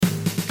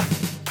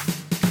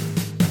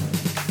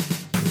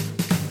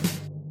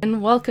And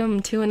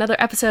welcome to another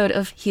episode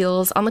of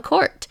Heels on the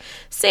Court.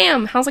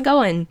 Sam, how's it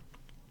going?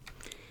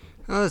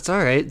 Oh, it's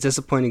all right.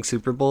 Disappointing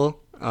Super Bowl.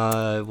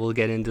 We'll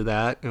get into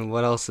that. And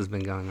what else has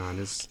been going on?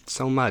 There's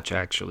so much,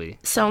 actually.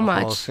 So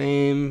much. Hall of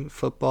Fame,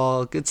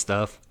 football, good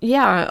stuff.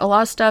 Yeah, a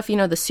lot of stuff. You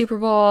know, the Super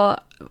Bowl,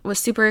 was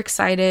super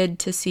excited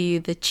to see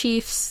the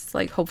Chiefs,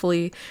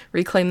 hopefully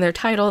reclaim their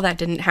title. That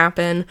didn't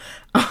happen.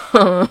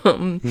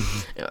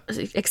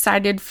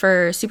 Excited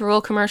for Super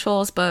Bowl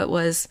commercials, but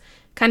was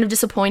kind of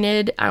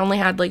disappointed. I only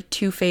had,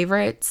 two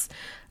favorites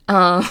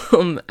out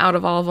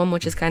of all of them,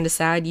 which is kind of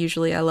sad.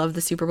 Usually I love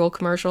the Super Bowl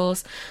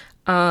commercials.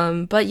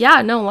 But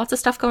yeah, no, lots of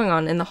stuff going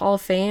on in the Hall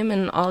of Fame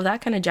and all of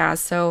that kind of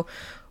jazz. So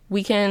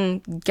we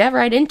can get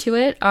right into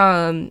it.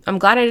 I'm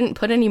glad I didn't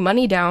put any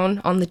money down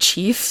on the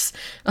Chiefs.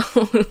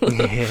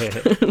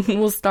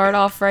 We'll start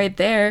off right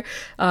there.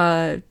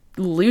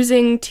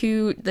 Losing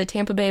to the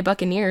Tampa Bay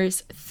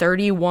Buccaneers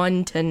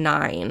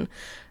 31-9.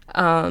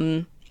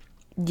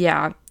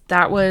 Yeah,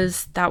 that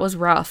was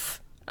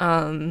rough.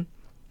 I'm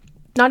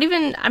not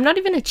even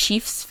a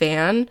Chiefs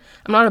fan.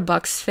 I'm not a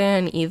Bucs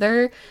fan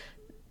either.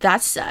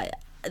 That's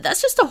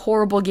just a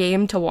horrible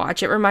game to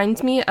watch. It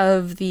reminds me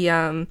of the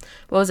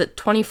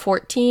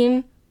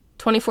 2014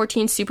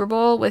 Super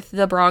Bowl with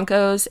the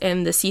Broncos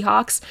and the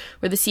Seahawks,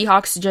 where the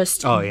Seahawks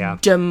just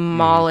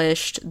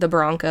demolished the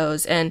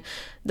Broncos. And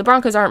the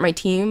Broncos aren't my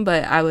team,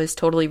 but I was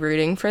totally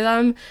rooting for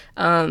them.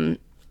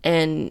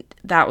 And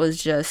that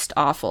was just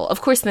awful.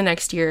 Of course, the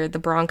next year, the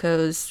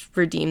Broncos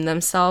redeemed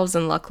themselves,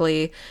 and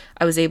luckily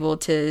I was able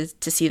to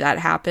see that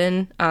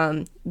happen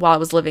while I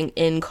was living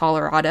in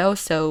Colorado,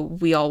 so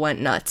we all went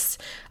nuts.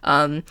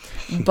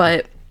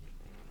 But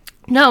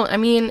no, I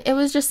mean, it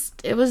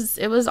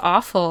was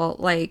awful.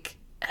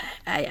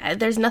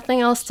 There's nothing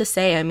else to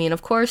say. I mean,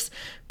 of course,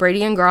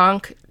 Brady and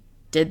Gronk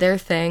did their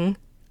thing,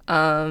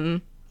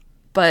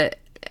 but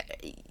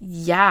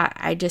yeah,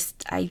 I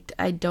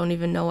don't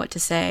even know what to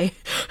say.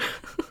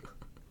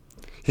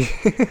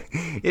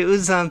 It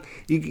was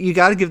you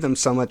got to give them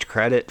so much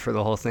credit for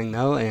the whole thing,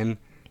 though, and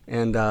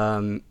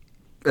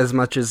as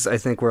much as I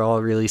think we're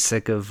all really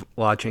sick of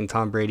watching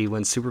Tom Brady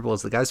win Super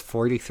Bowls, the guy's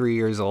 43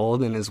 years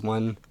old and has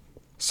won.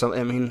 So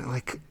I mean,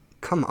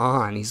 come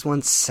on, he's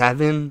won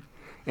 7,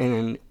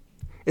 and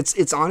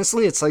it's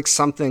honestly it's like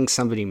something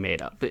somebody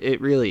made up.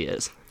 It really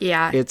is.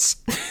 Yeah.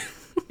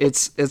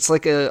 It's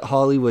like a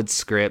Hollywood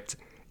script,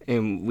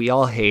 and we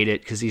all hate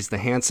it because he's the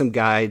handsome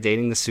guy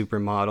dating the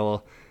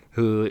supermodel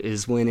who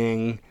is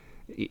winning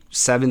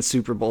 7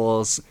 Super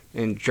Bowls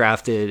and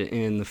drafted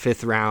in the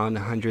 5th round,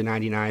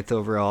 199th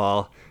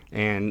overall.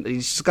 And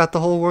he's just got the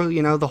whole world,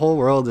 the whole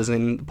world is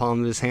in the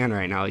palm of his hand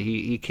right now.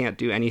 He can't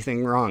do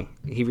anything wrong.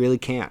 He really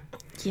can't.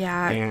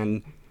 Yeah.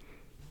 And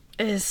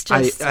it's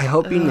just, I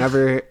hope he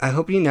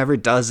never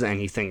does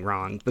anything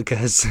wrong,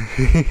 because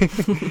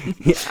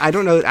I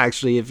don't know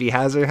actually if he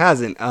has or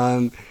hasn't.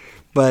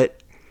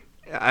 But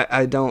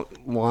I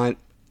don't want,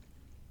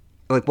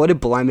 what a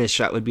blemish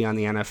that would be on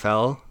the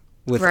NFL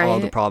with all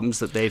the problems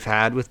that they've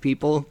had with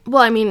people.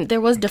 Well, I mean, there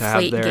was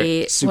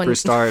Deflategate.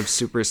 Superstar of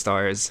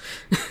superstars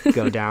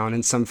go down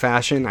in some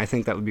fashion. I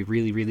think that would be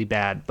really, really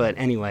bad. But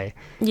anyway.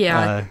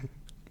 Yeah.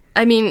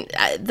 I mean,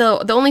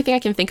 the only thing I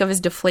can think of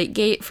is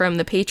Deflategate from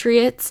the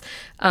Patriots.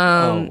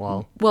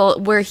 Well,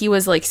 where he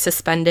was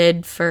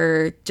suspended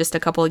for just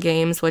a couple of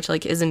games, which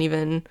isn't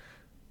even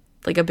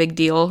a big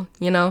deal,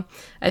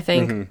 I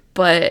think. Mm-hmm.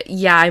 But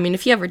yeah, I mean,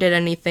 if he ever did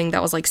anything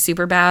that was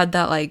super bad,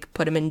 that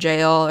put him in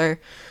jail or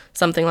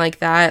something like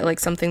that,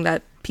 something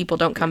that people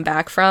don't come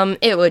back from,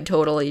 it would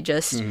totally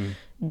just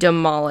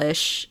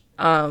demolish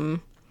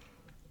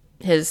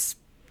his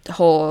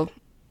whole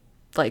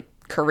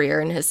career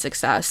and his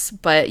success.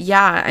 But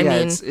yeah, I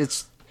mean,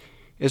 it's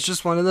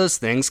just one of those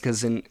things,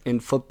 because in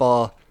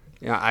football,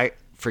 I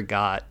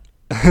forgot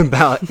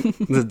about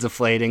the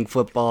deflating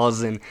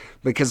footballs, and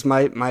because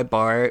my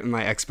bar and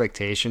my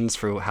expectations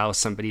for how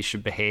somebody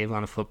should behave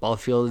on a football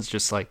field is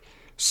just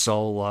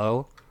so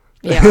low.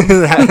 Yeah.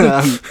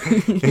 That,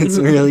 it's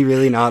really,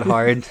 really not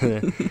hard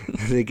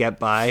to get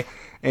by.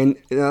 And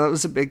that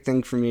was a big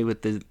thing for me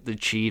with the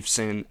Chiefs,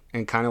 and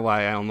kind of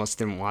why I almost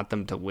didn't want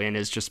them to win,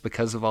 is just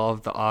because of all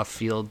of the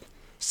off-field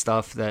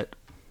stuff that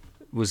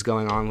was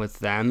going on with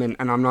them. And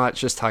I'm not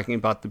just talking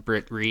about the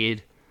Britt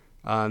Reed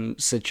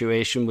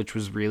situation, which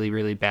was really,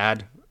 really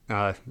bad,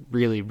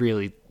 really,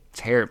 really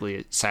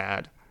terribly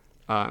sad,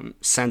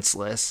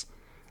 senseless.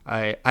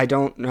 I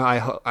don't know.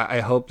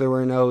 I hope there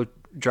were no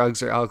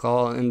drugs or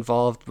alcohol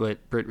involved,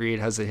 but Britt Reed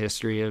has a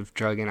history of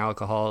drug and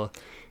alcohol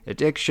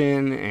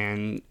addiction,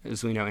 and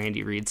as we know,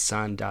 Andy Reid's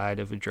son died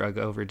of a drug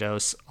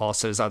overdose,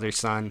 also his other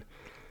son,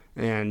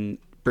 and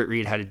Britt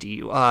Reed had a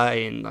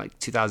DUI in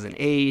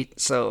 2008.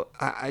 So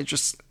I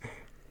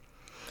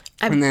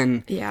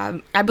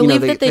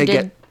believe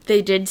that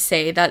they did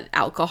say that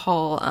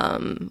alcohol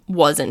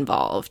was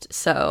involved.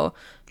 So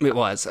it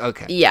was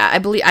okay. Yeah,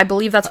 I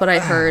believe that's what I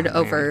heard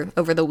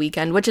over the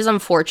weekend, which is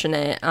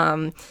unfortunate.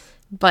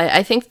 But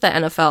I think the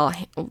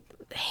NFL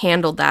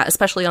handled that,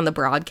 especially on the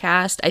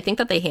broadcast. I think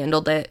that they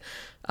handled it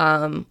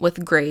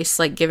with grace,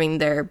 like giving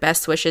their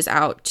best wishes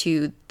out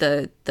to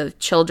the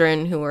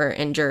children who were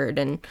injured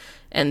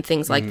and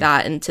things like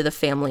that, and to the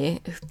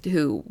family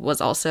who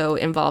was also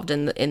involved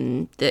in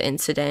the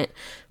incident.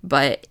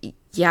 But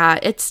yeah,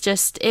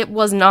 it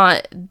was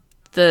not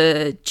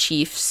the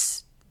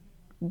Chiefs'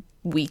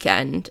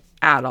 weekend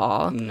at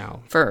all.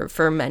 No,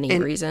 for many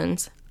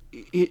reasons.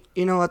 You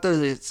know what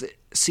though?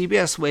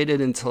 CBS waited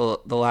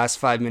until the last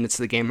 5 minutes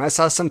of the game. I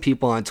saw some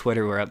people on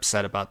Twitter were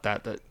upset about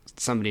that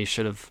somebody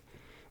should have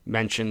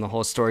mentioned the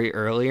whole story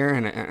earlier,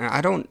 and I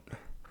don't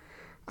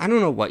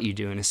know what you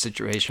do in a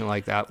situation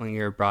like that when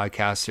you're a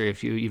broadcaster,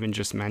 if you even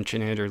just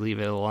mention it or leave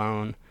it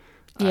alone.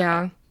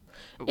 Yeah.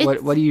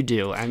 What do you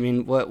do? I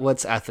mean,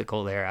 what's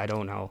ethical there? I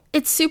don't know.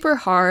 It's super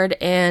hard,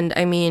 and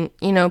I mean,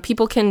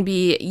 people can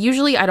be...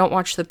 Usually I don't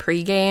watch the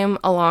pregame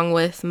along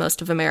with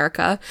most of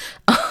America,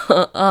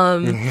 but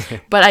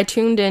I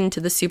tuned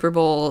into the Super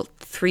Bowl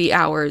 3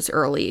 hours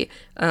early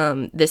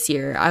this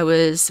year. I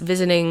was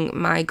visiting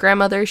my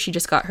grandmother. She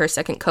just got her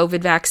second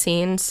COVID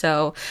vaccine,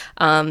 so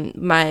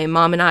my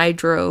mom and I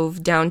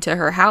drove down to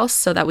her house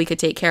so that we could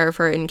take care of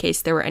her in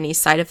case there were any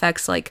side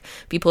effects like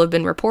people have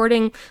been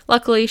reporting.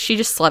 Luckily, she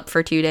just slept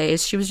for 2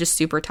 days. She was just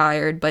super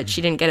tired, but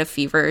she didn't get a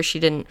fever. She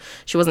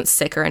wasn't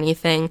sick or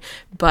anything,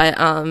 but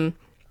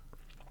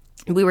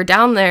we were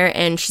down there,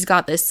 and she's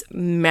got this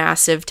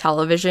massive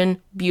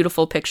television,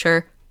 beautiful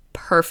picture,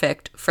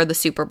 perfect for the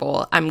Super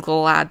Bowl. I'm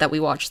glad that we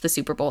watched the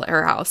Super Bowl at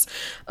her house,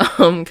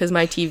 because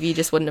my TV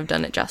just wouldn't have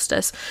done it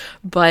justice.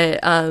 But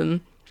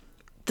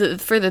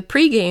for the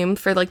pregame,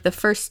 for like the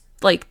first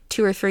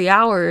 2 or 3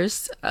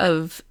 hours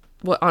of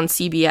what on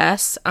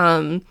CBS,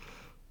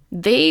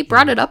 they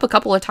brought it up a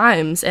couple of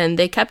times, and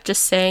they kept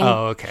just saying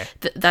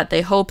that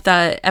they hope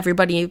that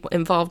everybody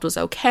involved was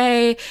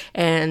okay,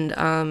 and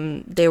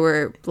they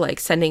were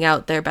like sending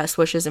out their best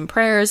wishes and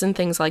prayers and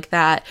things like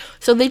that.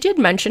 So they did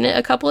mention it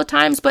a couple of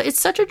times, but it's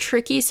such a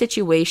tricky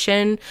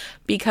situation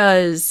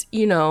because,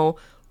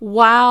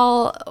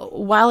 while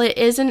it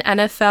is an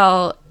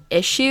NFL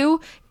issue,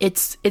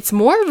 it's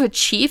more of a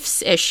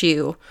Chiefs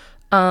issue,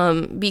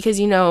 because,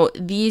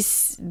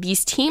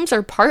 these teams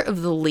are part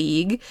of the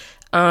league.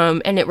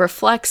 And it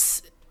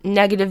reflects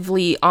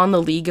negatively on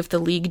the league if the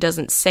league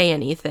doesn't say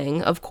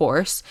anything, of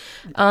course.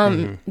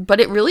 But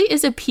it really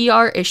is a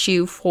PR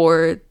issue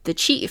for the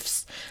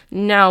Chiefs.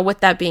 Now, with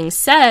that being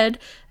said,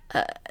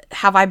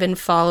 have I been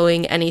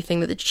following anything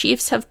that the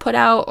Chiefs have put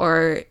out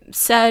or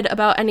said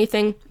about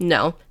anything?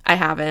 No, I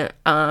haven't.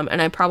 And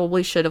I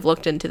probably should have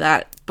looked into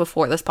that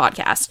before this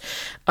podcast.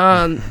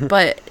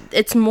 But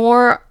it's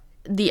more,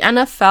 the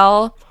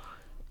NFL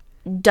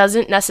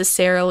doesn't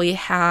necessarily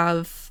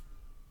have,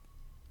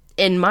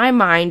 in my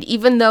mind,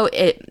 even though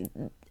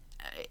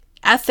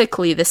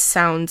ethically this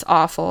sounds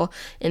awful,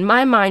 in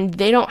my mind,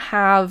 they don't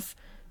have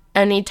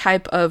any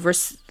type of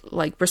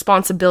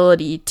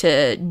responsibility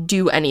to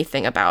do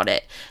anything about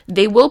it.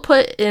 They will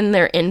put in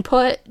their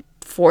input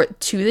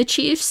to the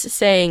Chiefs,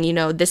 saying,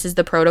 this is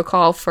the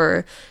protocol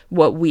for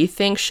what we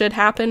think should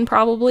happen,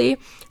 probably.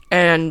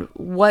 And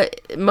what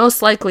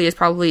most likely is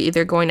probably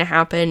either going to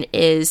happen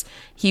is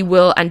he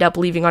will end up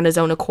leaving on his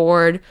own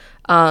accord,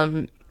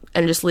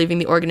 and just leaving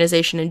the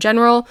organization in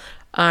general.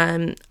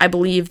 I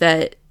believe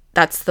that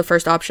that's the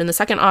first option. The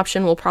second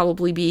option will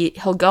probably be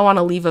he'll go on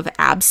a leave of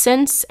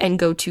absence and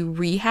go to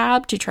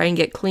rehab to try and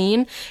get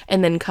clean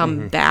and then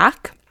come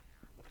back.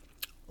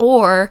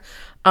 Or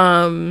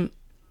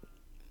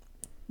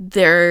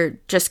they're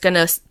just going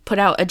to put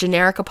out a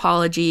generic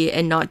apology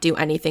and not do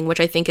anything, which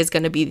I think is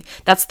going to be,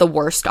 that's the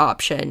worst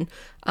option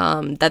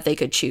that they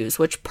could choose,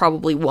 which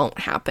probably won't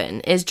happen,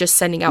 is just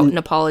sending out an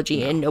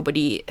apology and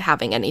nobody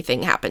having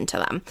anything happen to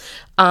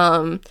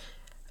them.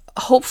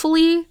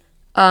 Hopefully,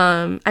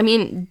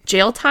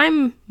 jail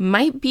time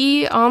might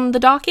be on the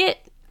docket.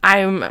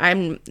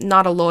 I'm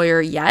not a lawyer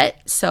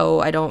yet,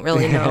 so I don't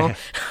really know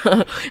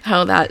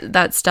how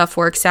that stuff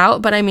works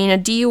out. But I mean, a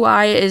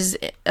DUI is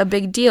a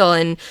big deal,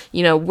 and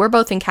we're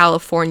both in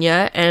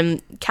California,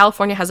 and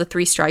California has a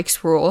 3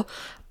 strikes rule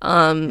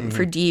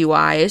for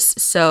DUIs.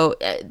 So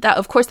that,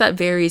 of course, that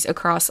varies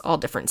across all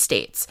different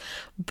states.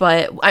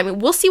 But I mean,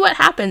 we'll see what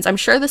happens. I'm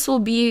sure this will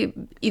be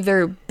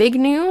either big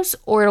news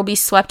or it'll be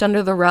swept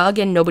under the rug,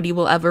 and nobody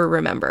will ever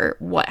remember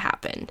what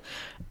happened.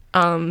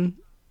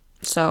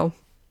 So.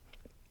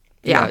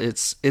 Yeah,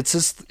 it's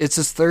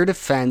his third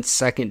offense,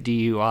 second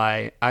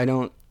DUI. I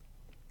don't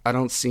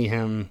see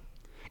him.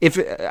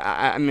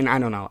 I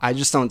don't know. I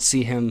just don't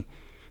see him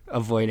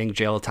avoiding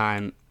jail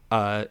time.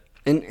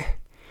 And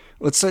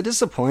what's so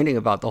disappointing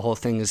about the whole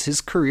thing is his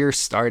career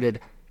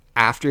started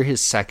after his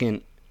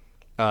second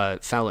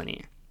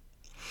felony.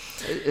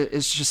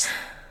 It's just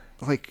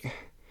like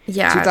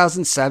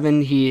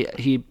 2007.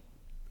 He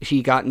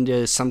got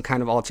into some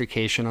kind of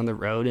altercation on the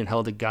road and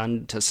held a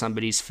gun to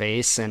somebody's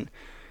face, and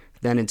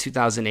then in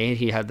 2008,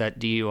 he had that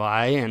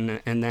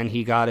DUI, and then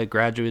he got a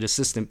graduate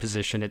assistant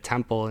position at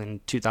Temple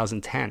in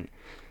 2010.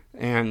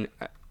 And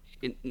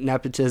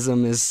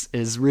nepotism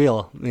is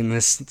real in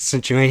this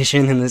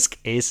situation, in this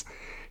case.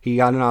 he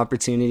got an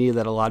opportunity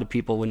that a lot of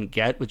people wouldn't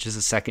get, which is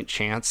a second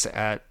chance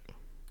at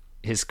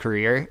his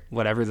career.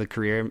 Whatever the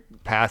career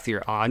path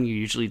you're on, you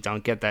usually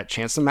don't get that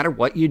chance. No matter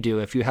what you do,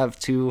 if you have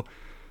 2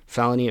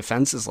 felony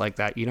offenses like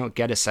that, you don't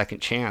get a second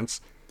chance.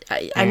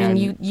 I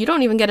mean, you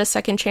don't even get a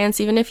second chance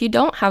even if you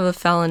don't have a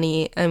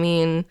felony. I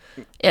mean,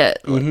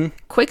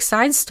 quick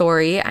side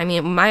story. I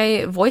mean,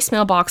 my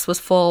voicemail box was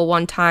full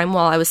one time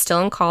while I was still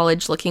in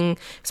college it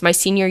was my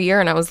senior year,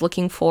 and I was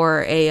looking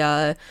for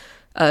a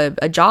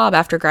job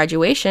after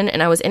graduation,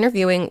 and I was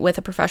interviewing with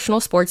a professional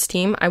sports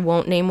team. I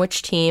won't name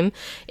which team.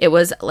 It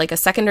was like a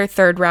second or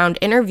third round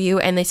interview,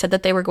 and they said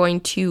that they were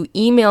going to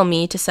email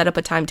me to set up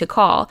a time to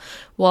call.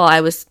 Well, I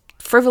was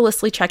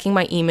frivolously checking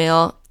my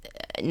email.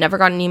 Never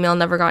got an email.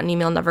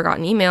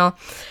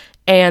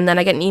 And then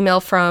I get an email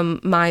from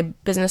my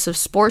business of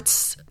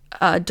sports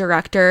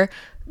director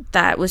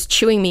that was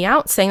chewing me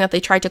out, saying that they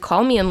tried to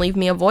call me and leave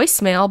me a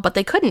voicemail, but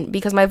they couldn't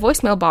because my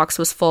voicemail box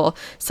was full.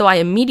 So I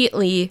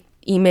immediately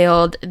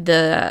emailed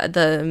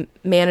the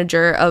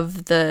manager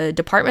of the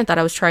department that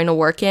I was trying to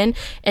work in,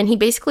 and he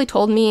basically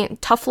told me,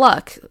 tough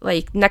luck,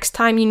 like next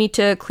time you need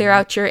to clear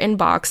out your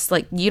inbox,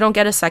 like you don't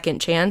get a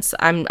second chance.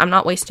 I'm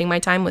not wasting my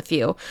time with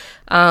you.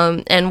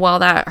 And while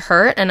that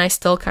hurt, and I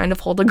still kind of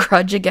hold a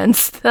grudge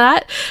against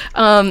that,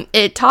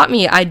 it taught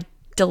me I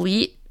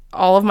delete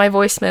all of my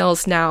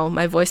voicemails now.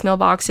 My voicemail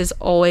box is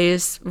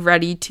always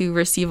ready to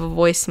receive a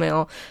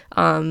voicemail,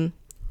 and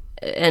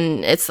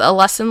it's a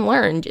lesson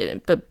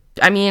learned. But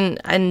I mean,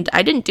 and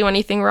I didn't do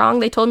anything wrong.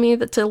 They told me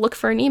to look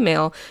for an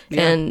email,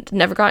 and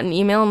never got an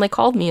email, and they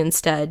called me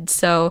instead.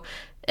 So,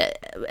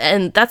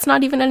 and that's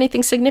not even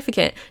anything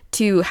significant.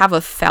 To have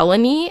a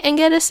felony and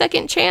get a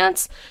second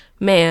chance,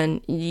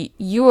 man,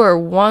 you are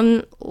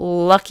one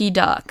lucky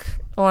duck.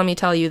 Let me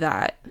tell you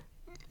that.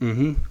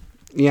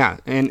 Yeah,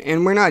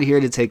 and we're not here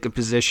to take a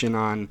position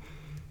on,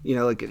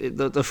 like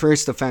the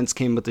first offense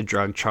came with the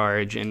drug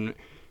charge, and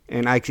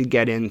I could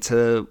get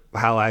into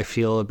how I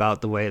feel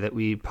about the way that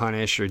we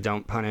punish or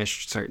don't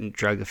punish certain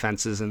drug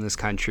offenses in this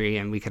country,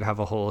 and we could have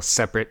a whole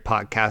separate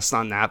podcast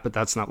on that, but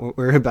that's not what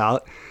we're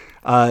about.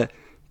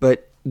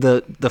 But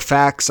the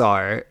facts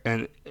are,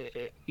 and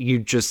you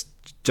just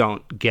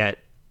don't get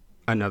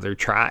another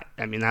try.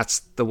 I mean, that's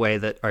the way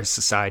that our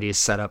society is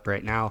set up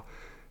right now.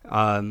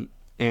 And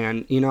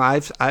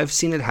I've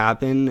seen it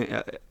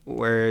happen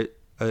where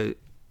a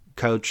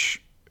coach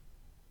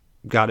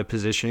got a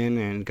position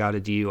and got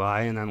a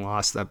DUI and then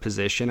lost that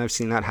position. I've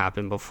seen that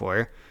happen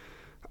before.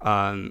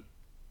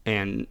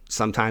 And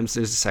sometimes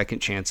there's a second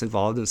chance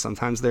involved and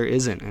sometimes there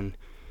isn't. And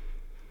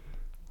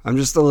I'm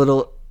just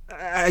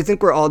I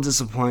think we're all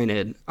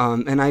disappointed.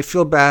 And I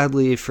feel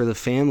badly for the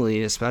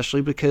family,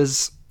 especially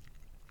because,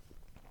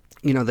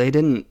 they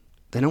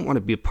don't want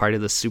to be a part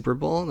of the Super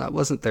Bowl. That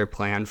wasn't their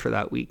plan for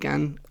that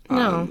weekend.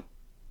 No.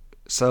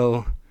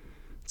 So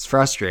it's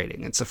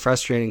frustrating. It's a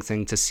frustrating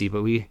thing to see,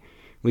 but we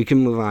can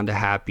move on to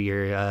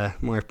happier,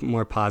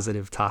 more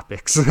positive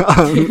topiks.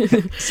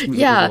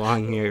 Yeah.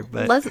 Along here,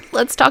 but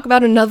let's talk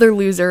about another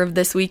loser of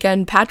this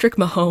weekend, Patrick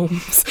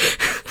Mahomes.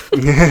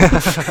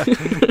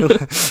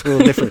 A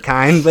little different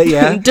kind, but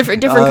yeah,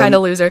 different kind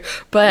of loser.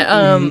 But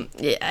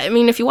I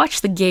mean, if you watch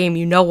the game,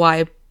 you know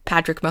why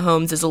Patrick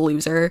Mahomes is a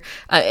loser.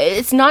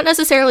 It's not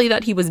necessarily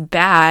that he was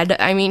bad.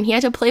 I mean, he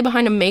had to play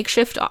behind a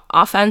makeshift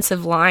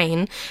offensive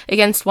line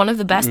against one of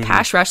the best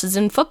pass rushes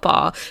in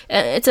football.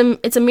 It's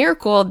a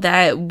miracle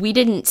that we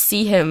didn't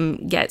see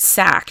him get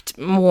sacked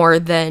more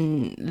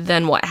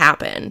than what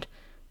happened.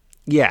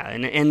 Yeah,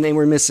 and they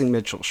were missing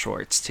Mitchell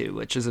Schwartz too,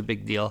 which is a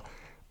big deal.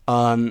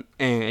 And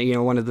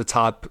one of the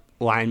top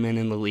linemen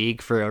in the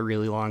league for a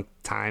really long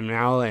time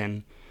now,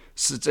 and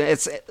so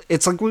it's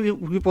like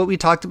what we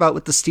talked about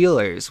with the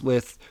Steelers,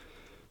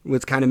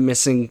 with kind of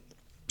missing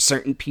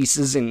certain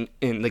pieces in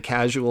the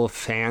casual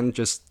fan.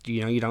 Just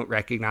you don't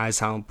recognize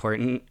how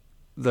important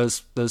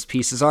those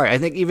pieces are. I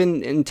think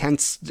even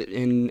intense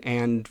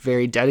and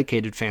very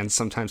dedicated fans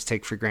sometimes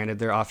take for granted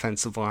their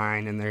offensive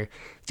line and their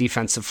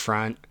defensive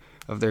front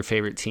of their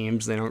favorite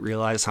teams. They don't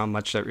realize how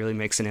much that really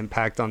makes an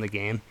impact on the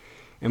game.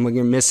 And when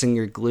you're missing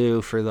your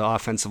glue for the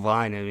offensive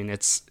line, I mean,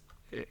 it's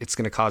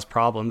going to cause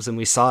problems, and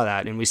we saw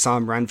that, and we saw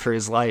him run for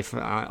his life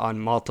on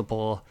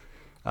multiple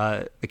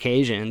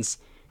occasions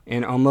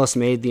and almost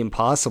made the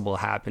impossible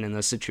happen in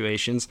those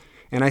situations.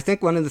 And I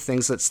think one of the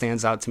things that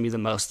stands out to me the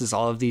most is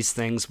all of these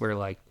things where,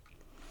 like,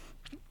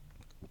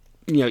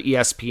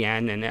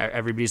 ESPN and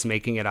everybody's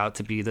making it out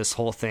to be this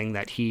whole thing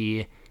that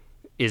he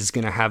is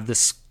going to have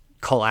this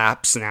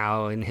collapse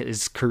now in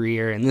his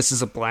career, and this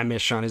is a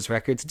blemish on his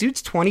record. The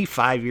dude's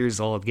 25 years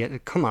old.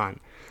 Come on.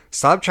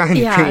 Stop trying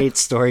to create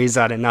stories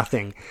out of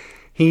nothing.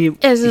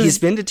 He's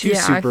been to two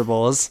Super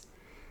Bowls.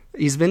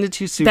 He's been to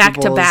two Super Bowls.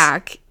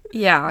 Back-to-back.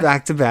 Yeah.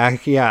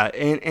 Back-to-back, yeah.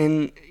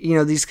 And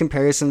these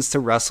comparisons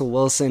to Russell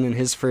Wilson in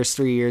his first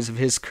 3 years of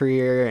his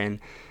career, and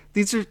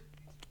these are,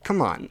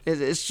 come on.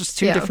 It's just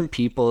two different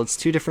people. It's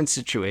two different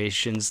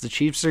situations. The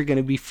Chiefs are going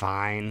to be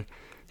fine.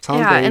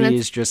 Tom Brady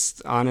is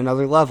just on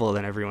another level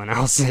than everyone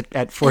else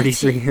at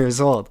 43 years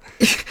old.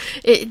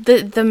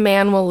 The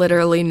man will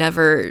literally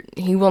never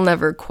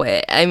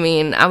quit. I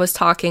mean, I was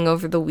talking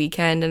over the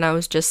weekend and I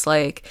was just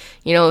like,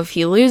 if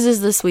he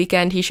loses this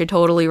weekend, he should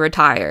totally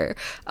retire.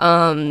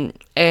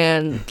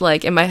 And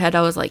like in my head,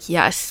 I was like,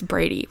 yes,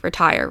 Brady,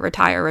 retire.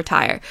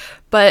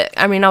 But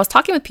I mean, I was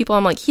talking with people.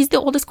 I'm like, he's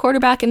the oldest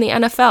quarterback in the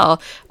NFL.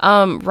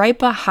 Right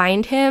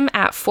behind him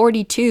at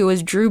 42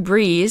 is Drew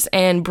Brees,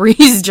 and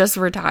Brees just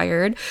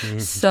retired. Mm-hmm.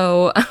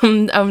 So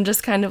I'm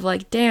just kind of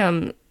like,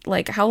 damn,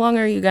 like, how long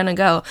are you going to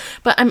go?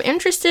 But I'm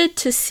interested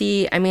to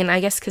see, I mean,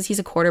 I guess because he's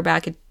a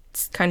quarterback,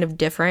 it's kind of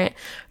different.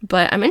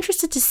 But I'm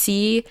interested to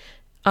see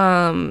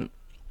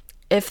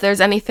if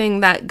there's anything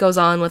that goes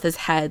on with his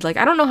head. Like,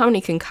 I don't know how many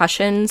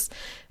concussions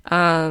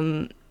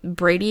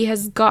Brady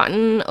has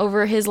gotten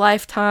over his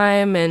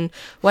lifetime and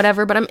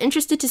whatever, but I'm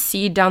interested to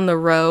see down the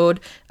road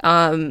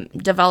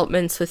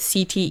developments with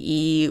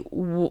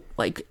CTE,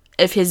 like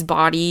if his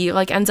body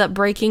like ends up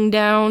breaking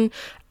down.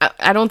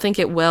 I don't think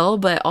it will,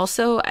 but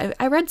also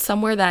I read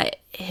somewhere that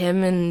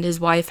him and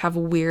his wife have a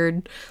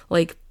weird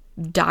like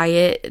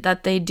diet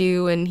that they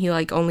do, and he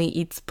like only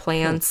eats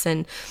plants,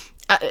 and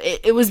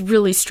it was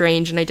really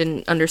strange, and I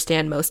didn't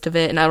understand most of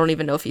it, and I don't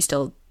even know if he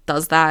still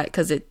does that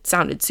because it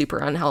sounded super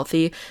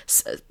unhealthy,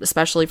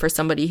 especially for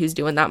somebody who's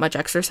doing that much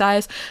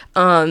exercise.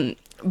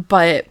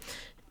 But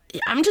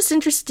I'm just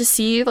interested to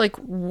see like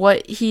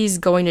what he's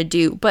going to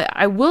do. But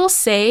I will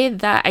say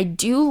that I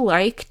do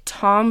like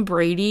Tom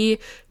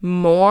Brady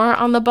more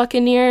on the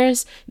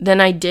Buccaneers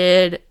than I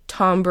did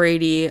Tom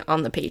Brady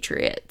on the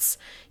Patriots.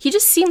 He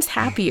just seems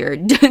happier.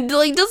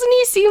 Like, doesn't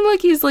he seem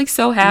like he's like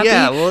so happy?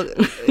 Yeah, well,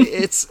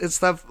 it's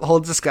that whole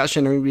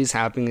discussion everybody's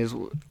having is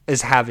was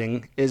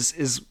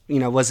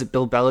it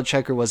Bill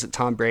Belichick or was it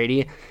Tom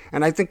Brady?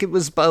 And I think it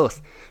was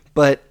both.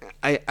 But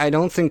I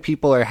don't think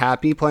people are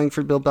happy playing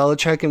for Bill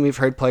Belichick, and we've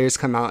heard players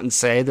come out and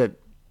say that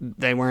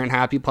they weren't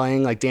happy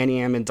playing. Like Danny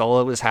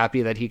Amendola was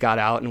happy that he got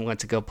out and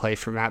went to go play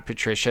for Matt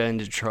Patricia in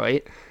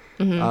Detroit.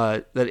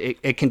 Mm-hmm. That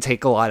it can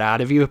take a lot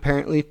out of you,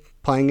 apparently,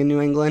 playing in New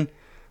England.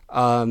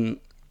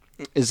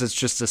 Is it's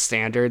just a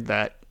standard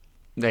that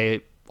they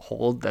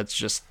hold that's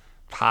just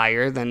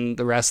higher than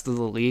the rest of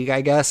the league,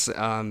 I guess.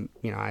 I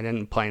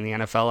didn't play in the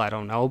NFL, I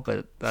don't know,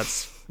 but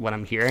that's what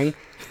I'm hearing.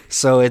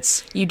 So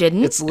You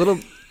didn't? It's a little...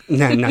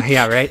 No,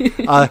 yeah, right?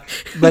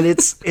 But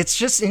it's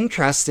just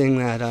interesting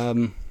that,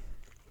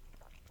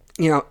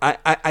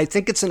 I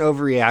think it's an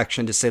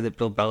overreaction to say that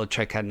Bill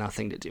Belichick had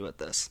nothing to do with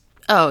this.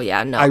 Oh,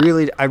 yeah, no. I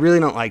really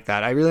don't like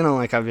that. I really don't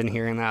like I've been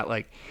hearing that,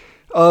 like,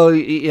 oh,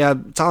 yeah,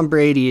 Tom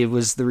Brady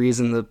was the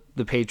reason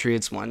the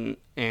Patriots won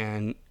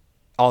and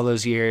all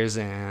those years,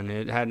 and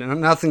it had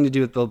nothing to do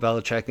with Bill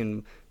Belichick.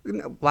 And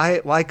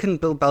why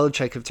couldn't Bill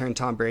Belichick have turned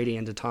Tom Brady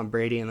into Tom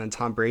Brady, and then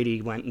Tom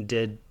Brady went and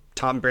did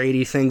Tom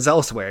Brady things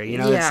elsewhere?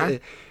 Yeah.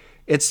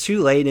 It's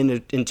too late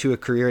into a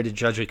career to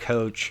judge a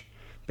coach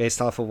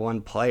based off of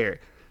one player.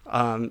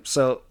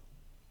 So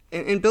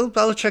Bill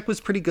Belichick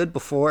was pretty good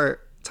before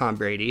Tom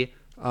Brady.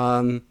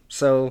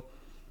 So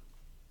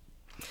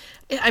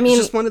I mean,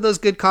 it's just one of those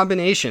good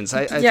combinations.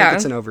 I think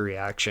it's an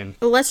overreaction.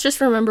 Let's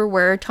just remember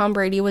where Tom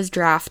Brady was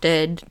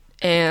drafted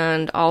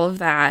and all of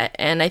that.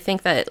 And I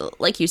think that,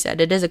 like you said,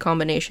 it is a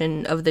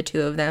combination of the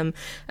two of them.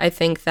 I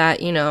think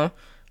that,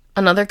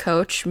 another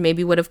coach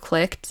maybe would have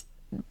clicked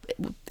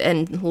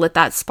and lit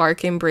that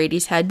spark in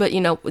Brady's head. But,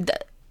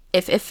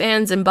 if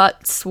fans and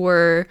buts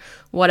were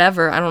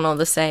whatever, I don't know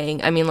the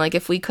saying. I mean, like,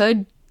 if we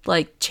could,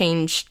 like,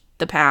 change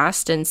the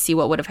past and see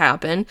what would have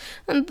happened,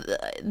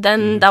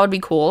 then that would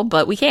be cool,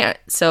 but we can't,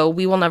 so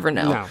we will never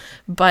know. No.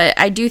 But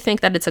I do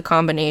think that it's a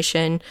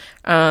combination,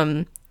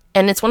 and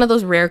it's one of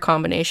those rare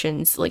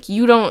combinations. Like,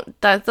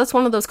 that's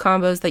one of those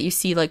combos that you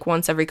see like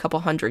once every couple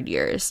hundred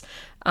years.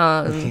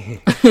 And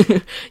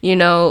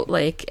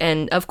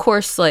of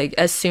course, like,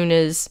 as soon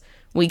as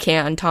we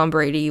can, Tom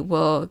Brady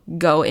will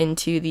go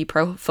into the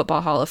Pro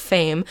Football Hall of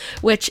Fame,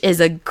 which is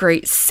a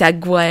great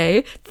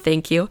segue,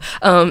 thank you,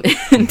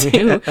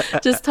 into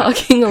just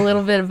talking a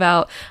little bit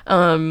about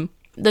the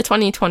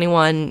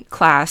 2021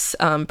 class,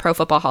 Pro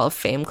Football Hall of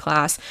Fame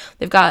class.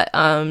 They've got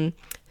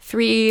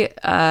three,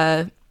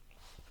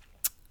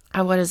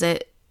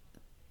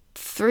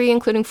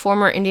 including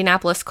former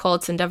Indianapolis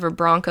Colts and Denver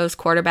Broncos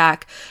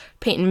quarterback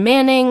Peyton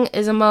Manning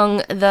is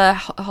among the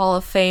Hall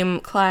of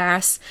Fame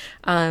class.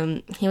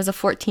 He was a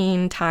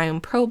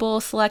 14-time Pro Bowl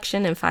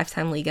selection and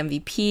 5-time league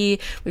MVP.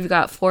 We've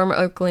got former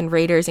Oakland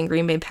Raiders and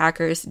Green Bay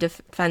Packers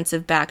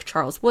defensive back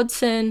Charles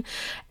Woodson.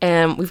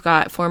 And we've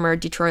got former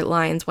Detroit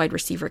Lions wide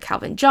receiver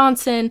Calvin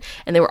Johnson.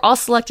 And they were all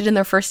selected in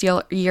their first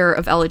year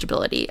of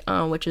eligibility,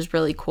 which is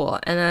really cool.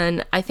 And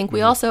then I think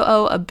we also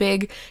owe a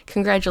big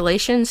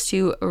congratulations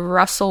to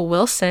Russell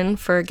Wilson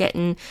for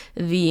getting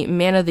the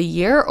Man of the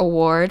Year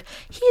award.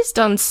 He's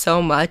done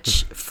so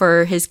much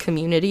for his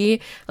community.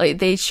 Like,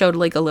 they showed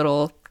like a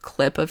little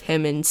clip of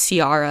him and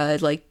Ciara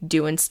like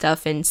doing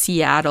stuff in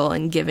Seattle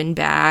and giving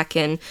back,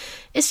 and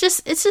it's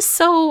just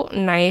so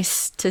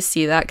nice to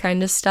see that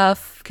kind of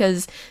stuff,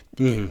 because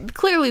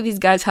clearly these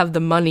guys have the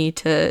money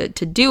to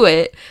do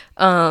it,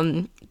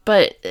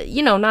 but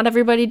not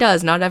everybody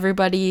does. Not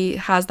everybody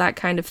has that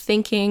kind of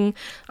thinking,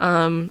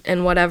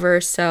 and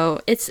whatever. So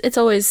it's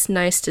always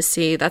nice to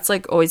see. That's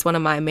like always one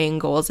of my main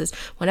goals, is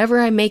whenever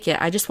I make it,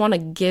 I just want to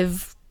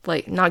give,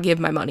 like, not give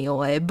my money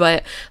away,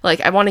 but like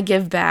I want to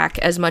give back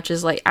as much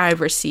as like I've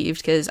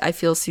received, because I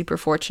feel super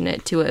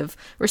fortunate to have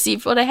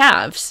received what I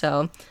have.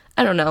 So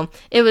I don't know.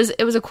 It was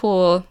a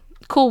cool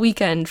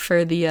weekend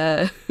for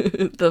the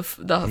the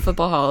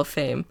Football Hall of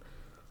Fame.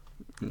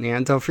 Yeah,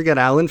 and don't forget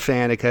Alan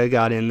Faneca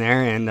got in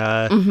there, and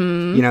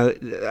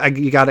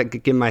you got to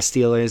give my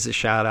Steelers a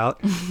shout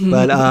out.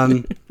 But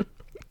Alan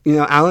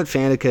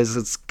Faneca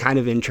it's kind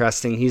of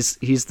interesting.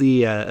 He's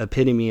the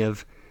epitome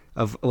of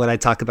what I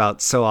talk about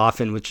so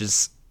often, which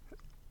is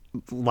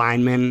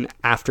linemen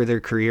after their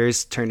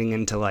careers turning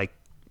into like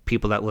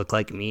people that look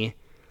like me.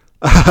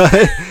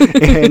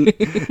 and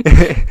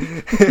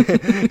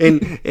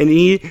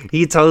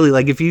he totally,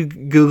 like, if you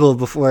Google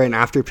before and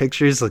after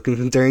pictures, like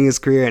during his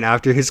career and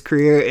after his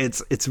career,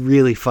 it's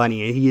really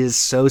funny. He is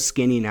so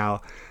skinny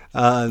now,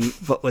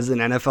 but was an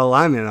NFL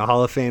lineman, a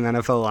Hall of Fame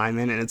NFL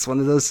lineman, and it's one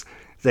of those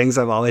things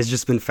I've always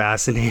just been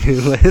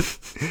fascinated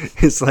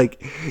with. It's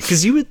like,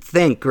 because you would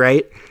think,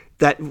 right,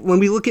 that when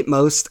we look at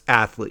most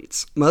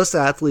athletes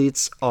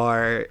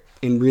are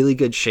in really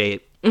good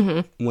shape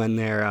when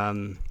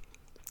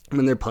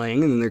they're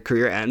playing, and then their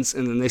career ends,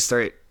 and then they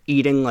start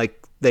eating like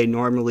they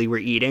normally were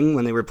eating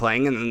when they were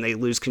playing, and then they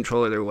lose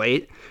control of their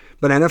weight.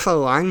 But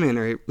NFL linemen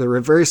are the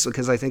reverse,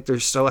 because I think they're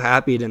so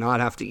happy to not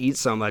have to eat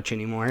so much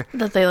anymore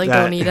that they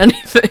don't eat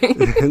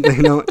anything.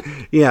 They don't.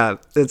 Yeah,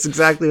 that's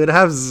exactly what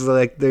happens.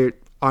 Like, they're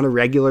on a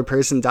regular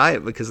person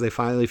diet because they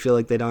finally feel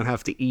like they don't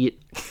have to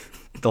eat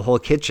the whole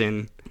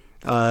kitchen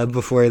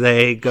before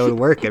they go to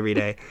work every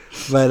day.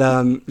 But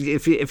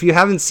if you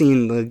haven't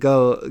seen,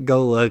 go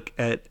look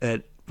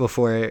at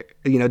before,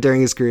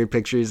 during his career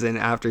pictures and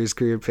after his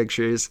career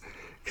pictures,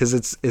 because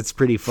it's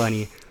pretty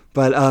funny.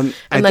 But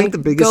I think the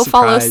biggest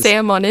surprise... Go follow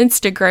Sam on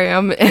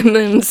Instagram and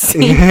then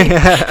see,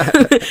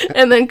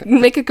 and then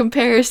make a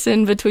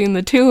comparison between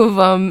the two of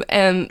them,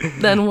 and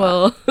then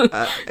we'll...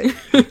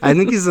 I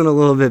think he's in a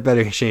little bit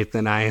better shape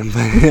than I am,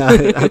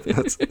 but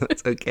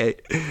that's okay.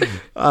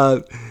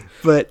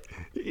 But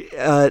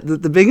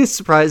the biggest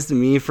surprise to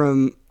me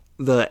from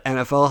the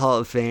NFL Hall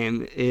of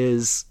Fame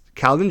is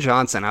Calvin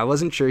Johnson. I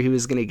wasn't sure he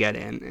was going to get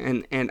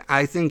in, and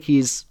I think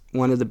he's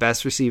one of the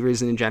best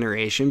receivers in a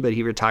generation, but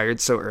he retired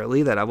so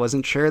early that I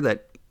wasn't sure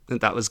that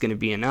was going to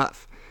be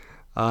enough.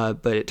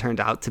 But it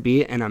turned out to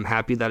be, and I'm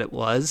happy that it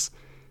was,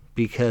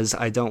 because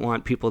I don't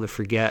want people to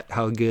forget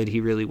how good he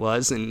really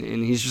was,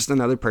 and he's just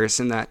another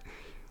person that,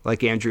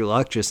 like Andrew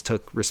Luck, just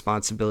took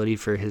responsibility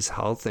for his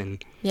health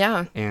and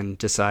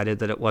decided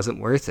that it wasn't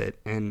worth it.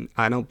 And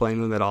I don't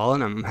blame him at all,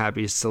 and I'm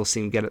happy to still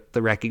see him get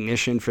the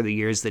recognition for the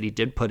years that he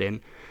did put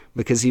in,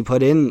 because he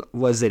put in,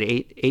 was it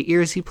eight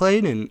years he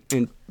played? And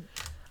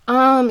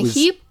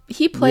he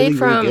played really,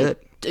 from really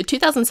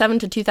 2007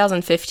 to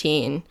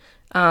 2015.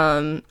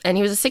 And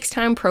he was a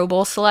 6-time Pro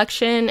Bowl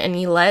selection, and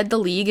he led the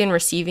league in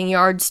receiving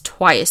yards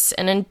twice.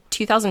 And in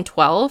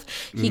 2012,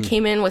 he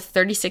came in with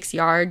 36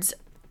 yards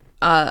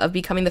of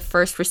becoming the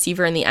first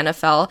receiver in the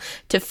NFL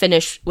to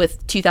finish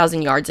with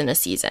 2,000 yards in a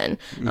season.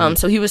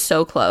 So he was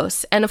so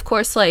close. And of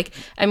course, like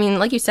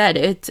you said,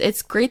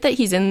 it's great that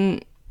he's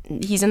in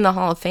the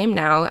Hall of Fame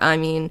now. I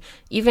mean,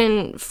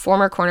 even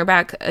former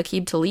cornerback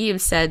Aqib Talib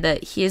said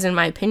that he is, in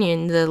my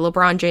opinion, the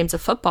LeBron James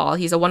of football.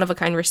 He's a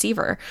one-of-a-kind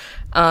receiver.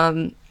 I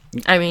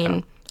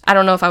mean, I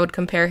don't know if I would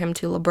compare him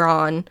to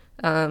LeBron.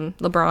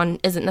 LeBron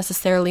isn't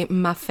necessarily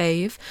my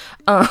fave.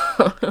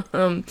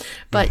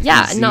 But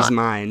yeah, he's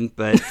mine,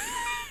 but...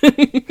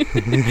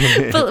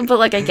 but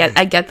like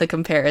I get the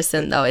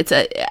comparison, though.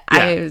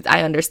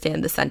 I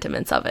understand the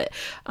sentiments of it.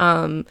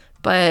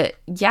 But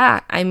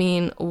yeah, I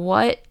mean,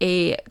 what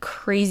a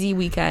crazy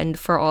weekend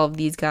for all of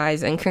these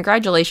guys, and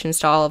congratulations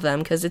to all of them,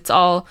 because it's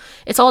all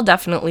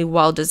definitely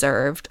well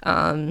deserved.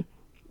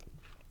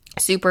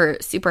 Super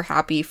super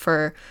happy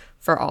for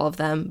all of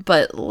them.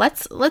 But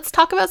let's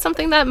talk about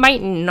something that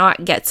might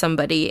not get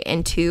somebody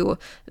into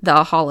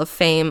the Hall of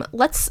Fame.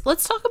 Let's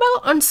talk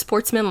about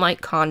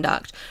unsportsmanlike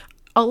conduct,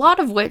 a lot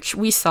of which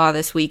we saw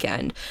this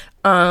weekend.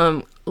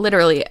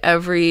 Literally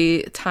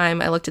every time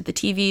I looked at the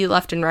TV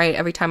left and right,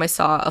 every time I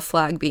saw a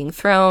flag being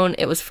thrown,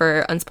 it was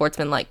for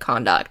unsportsmanlike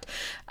conduct.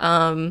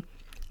 I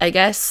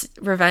guess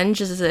revenge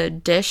is a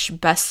dish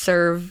best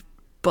served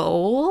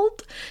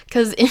bold,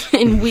 because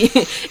in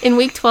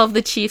week 12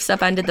 the Chiefs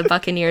upended the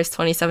Buccaneers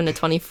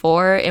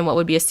 27-24 in what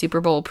would be a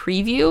Super Bowl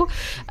preview,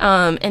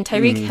 and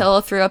Tyreek Hill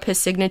threw up his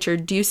signature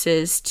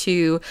deuces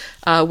to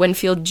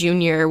Winfield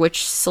Jr.,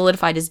 which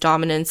solidified his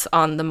dominance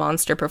on the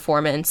monster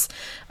performance.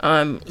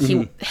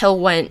 Hill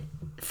went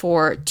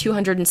for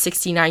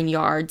 269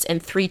 yards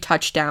and 3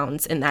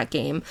 touchdowns in that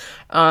game.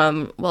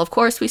 Well, of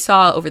course, we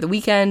saw over the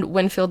weekend,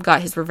 Winfield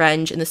got his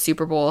revenge in the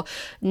Super Bowl,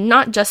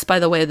 not just by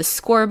the way of the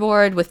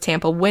scoreboard with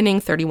Tampa winning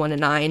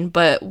 31-9,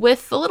 but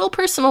with a little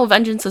personal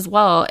vengeance as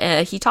well.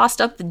 He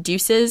tossed up the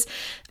deuces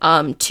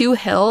to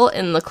Hill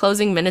in the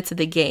closing minutes of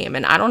the game.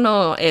 And I don't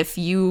know if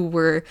you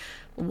were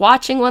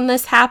watching when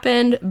this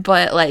happened,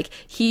 but like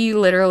he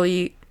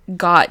literally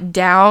got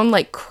down,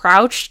 like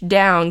crouched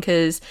down,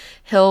 because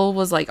Hill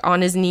was like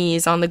on his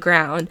knees on the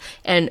ground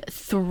and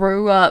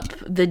threw up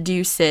the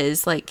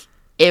deuces. Like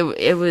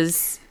it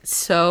was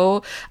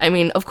so, I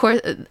mean, of course,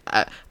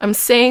 I'm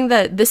saying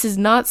that this is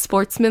not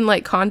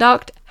sportsmanlike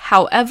conduct.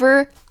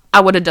 However, I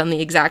would have done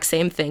the exact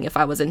same thing if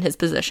I was in his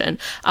position.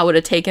 I would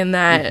have taken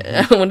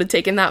that. I would have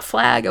taken that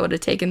flag. I would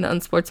have taken the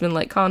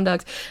unsportsmanlike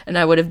conduct, and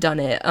I would have done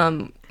it.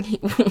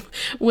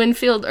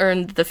 Winfield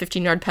earned the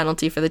 15-yard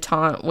penalty for the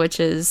taunt, which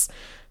is,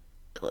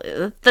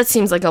 that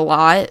seems like a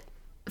lot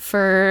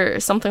for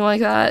something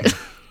like that.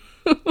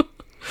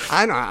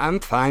 I'm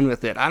fine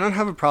with it. I don't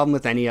have a problem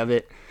with any of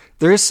it.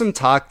 There is some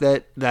talk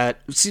that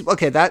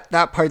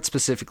part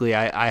specifically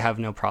I have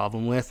no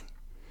problem with,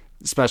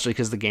 especially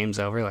because the game's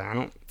over. Like, I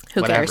don't.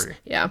 Who whatever. Cares?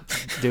 Yeah.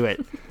 Do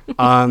it.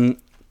 I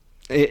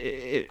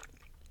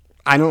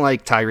don't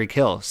like Tyreek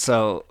Hill,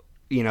 so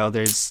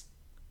there's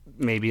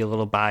maybe a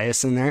little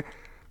bias in there,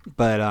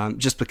 but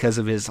just because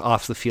of his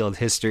off the field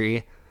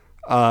history.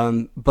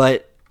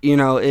 But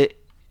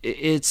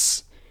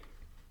it's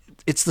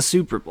the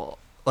Super Bowl.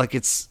 Like,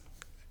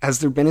 has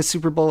there been a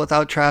Super Bowl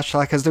without trash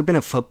talk? Has there been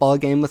a football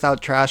game without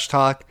trash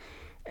talk?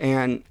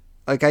 And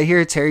like, I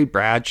hear Terry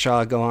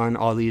Bradshaw go on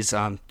all these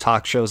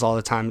talk shows all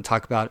the time and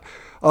talk about,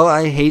 oh,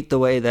 I hate the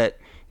way that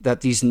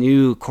these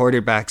new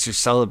quarterbacks are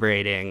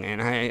celebrating.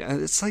 And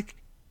it's like,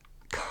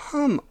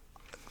 come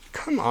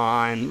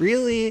on,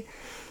 really?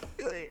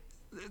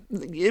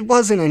 It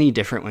wasn't any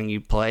different when you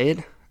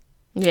played.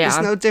 Yeah. It's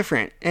no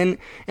different. And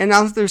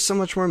now that there's so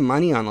much more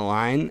money on the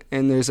line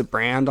and there's a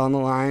brand on the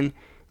line,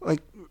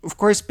 like, of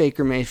course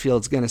Baker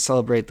Mayfield's going to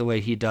celebrate the way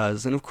he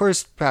does. And of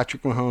course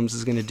Patrick Mahomes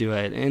is going to do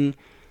it. And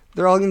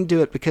they're all going to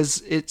do it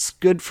because it's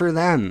good for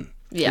them.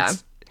 Yeah.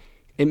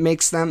 It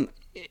makes them,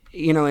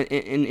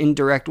 in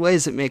indirect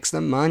ways, it makes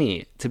them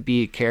money to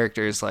be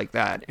characters like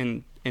that.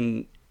 And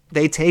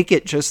they take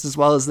it just as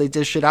well as they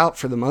dish it out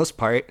for the most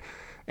part.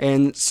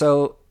 And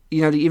so, to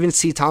even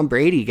see Tom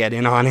Brady get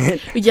in on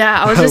it.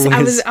 Yeah,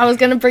 I was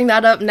gonna bring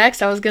that up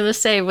next. I was gonna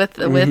say with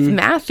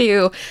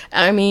Matthew,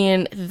 I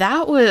mean,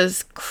 that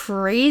was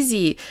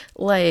crazy.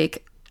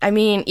 Like, I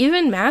mean,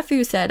 even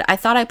Matthew said, I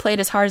thought I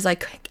played as hard as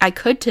I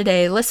could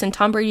today. Listen,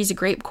 Tom Brady's a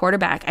great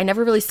quarterback. I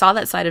never really saw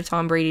that side of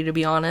Tom Brady, to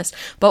be honest.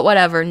 But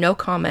whatever, no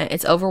comment.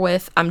 It's over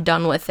with. I'm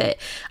done with it.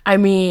 I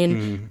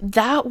mean,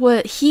 that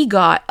what he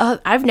got.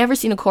 I've never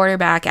seen a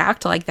quarterback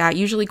act like that.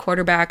 Usually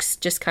quarterbacks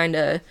just kind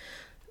of,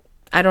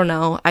 I don't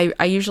know.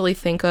 I usually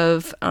think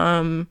of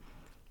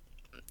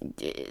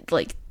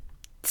like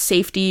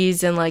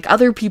safeties and like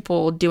other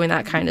people doing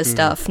that kind of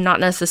stuff,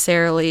 not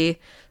necessarily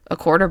a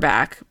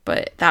quarterback,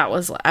 but I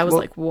was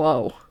like,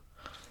 whoa.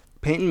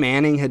 Peyton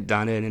Manning had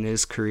done it in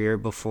his career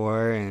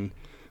before, and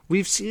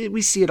we see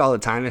it all the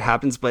time. It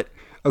happens, but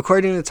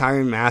according to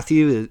Tyrann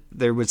Mathieu,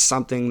 there was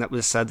something that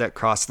was said that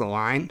crossed the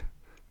line.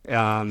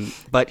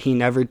 But he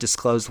never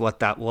disclosed what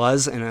that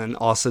was, and then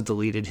also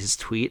deleted his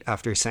tweet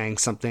after saying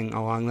something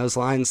along those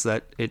lines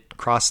that it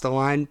crossed the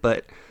line.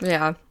 But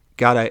yeah,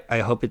 God, I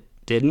hope it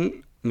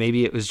didn't.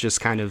 Maybe it was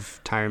just kind of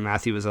Tyrann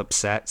Mathieu was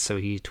upset, so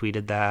he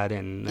tweeted that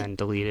and then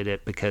deleted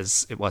it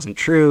because it wasn't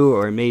true,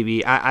 or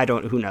maybe I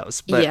don't. Who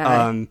knows? But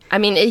yeah, I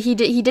mean, he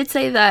did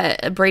say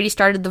that Brady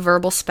started the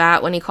verbal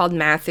spat when he called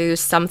Matthew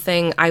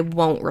something I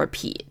won't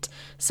repeat.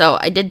 So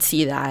I did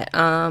see that.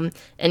 And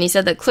he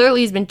said that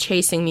clearly he's been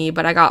chasing me,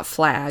 but I got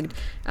flagged.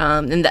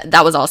 And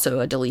that was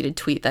also a deleted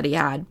tweet that he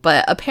had.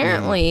 But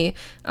apparently,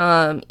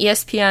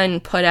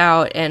 ESPN put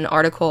out an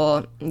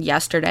article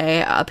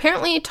yesterday.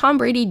 Apparently, Tom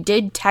Brady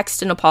did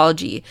text an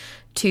apology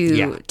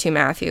to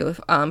Matthew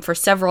for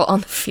several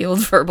on-the-field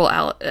verbal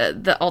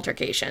the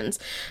altercations.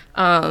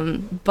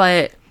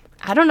 But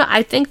I don't know.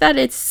 I think that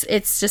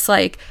it's just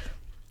like,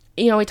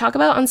 we talk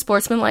about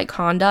unsportsmanlike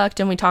conduct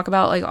and we talk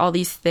about like all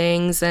these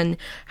things and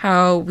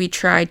how we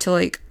try to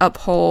like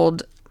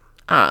uphold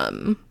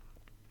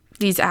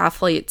these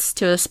athletes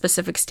to a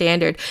specific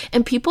standard,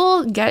 and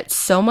people get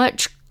so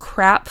much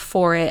crap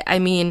for it. I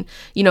mean,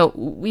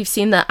 we've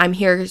seen that I'm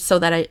here so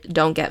that I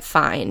don't get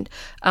fined.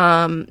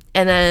 And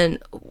then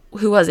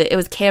who was it? It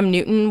was Cam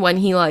Newton when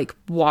he like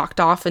walked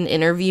off an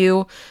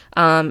interview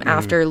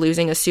after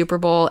losing a Super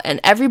Bowl,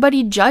 and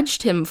everybody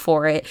judged him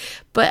for it.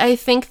 But I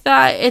think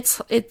that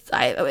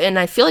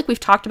I feel like we've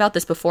talked about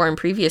this before in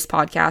previous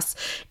podcasts.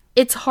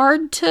 It's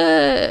hard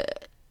to,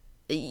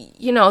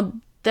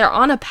 they're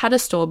on a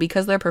pedestal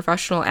because they're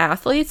professional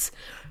athletes,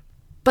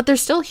 but they're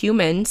still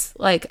humans.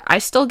 Like, I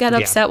still get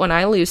upset when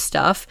I lose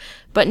stuff,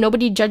 but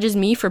nobody judges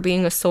me for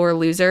being a sore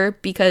loser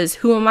because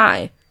who am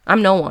I?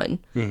 I'm no one.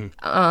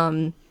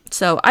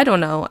 So I don't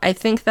know. I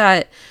think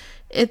that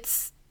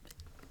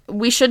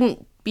we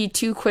shouldn't be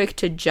too quick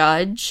to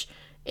judge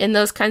in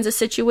those kinds of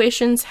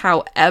situations.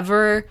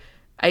 However,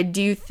 I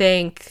do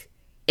think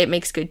it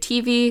makes good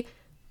TV,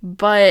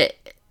 but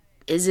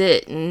is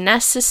it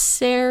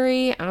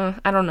necessary?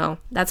 I don't know.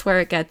 That's where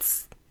it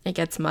gets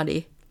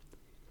muddy.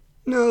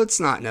 No, it's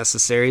not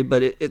necessary,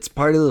 but it's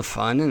part of the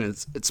fun, and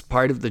it's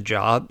part of the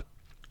job.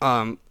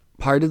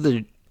 Part of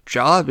the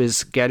job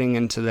is getting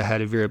into the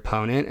head of your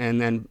opponent, and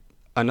then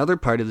another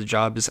part of the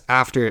job is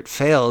after it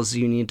fails,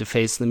 you need to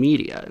face the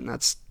media, and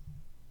that's,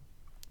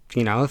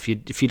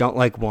 if you don't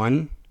like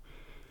one,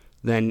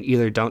 then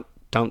either don't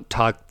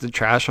talk the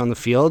trash on the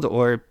field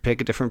or pick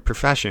a different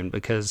profession,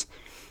 because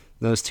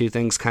those two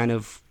things kind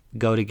of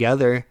go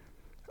together.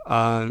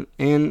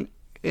 And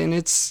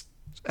it's,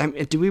 I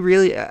mean, do we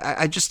really?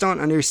 I just don't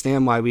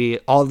understand why we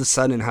all of a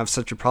sudden have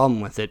such a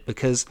problem with it,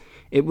 because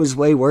it was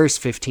way worse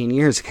 15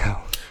 years ago.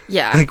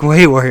 Yeah. Like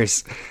way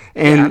worse.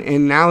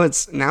 And now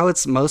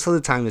it's most of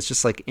the time it's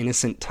just like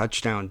innocent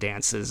touchdown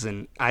dances.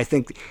 And I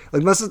think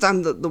like most of the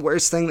time the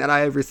worst thing that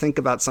I ever think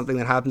about something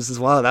that happens is,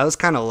 well, that was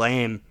kind of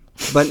lame,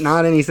 but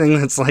not anything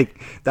that's like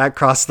that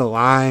crossed the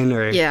line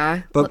or.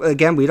 Yeah. But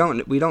again, we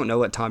don't know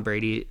what Tom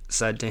Brady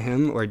said to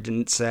him or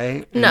didn't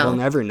say. And No. we'll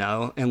never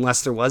know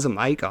unless there was a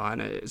mic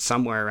on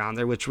somewhere around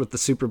there, which with the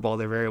Super Bowl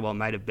there very well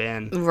might have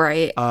been.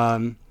 Right.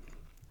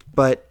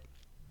 But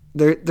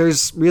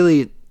there's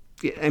really,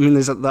 I mean,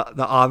 there's the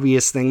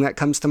obvious thing that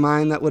comes to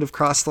mind that would have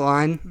crossed the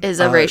line Is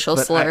a racial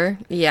slur.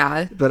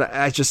 Yeah. But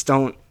I just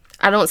don't.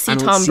 I don't see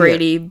Tom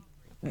Brady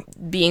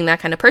being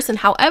that kind of person.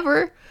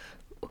 However,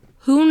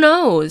 who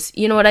knows?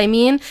 You know what I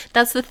mean?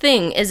 That's the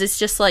thing, is it's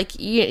just like,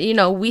 you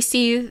know, we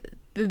see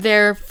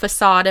their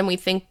facade and we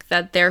think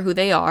that they're who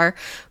they are,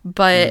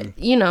 but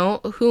you know,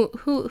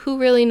 who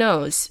really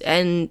knows?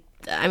 And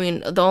I mean,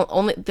 the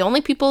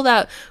only people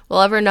that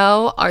will ever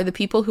know are the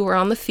people who were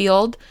on the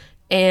field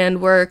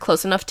and were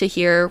close enough to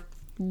hear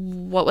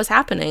what was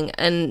happening.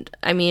 And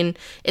I mean,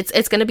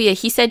 it's going to be a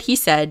he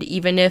said,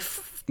 even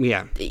if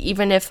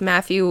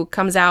Matthew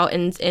comes out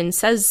and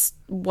says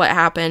what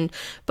happened.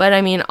 But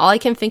I mean, all I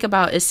can think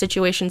about is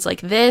situations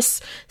like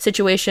this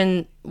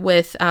situation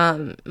with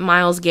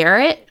Myles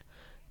Garrett.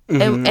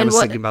 And I was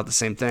thinking about the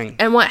same thing.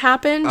 And what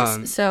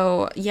happened?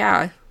 So,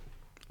 yeah.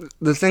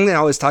 The thing they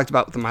always talked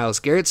about with the Myles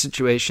Garrett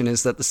situation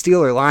is that the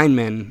Steeler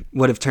lineman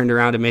would have turned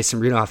around to Mason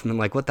Rudolph and been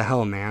like, what the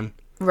hell, man?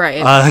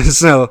 Right.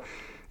 So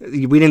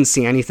we didn't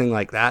see anything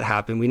like that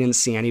happen. We didn't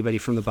see anybody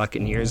from the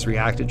Buccaneers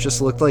react. It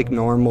just looked like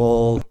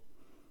normal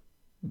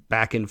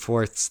back and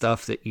forth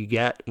stuff that you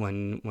get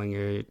when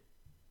you're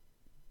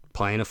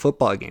playing a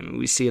football game. And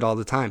we see it all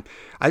the time.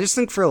 I just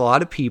think for a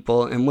lot of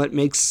people, and what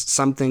makes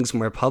some things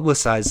more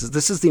publicized, is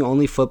this is the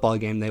only football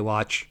game they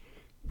watch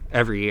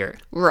every year.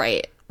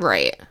 Right.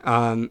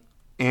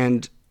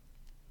 And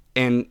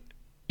you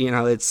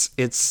know, it's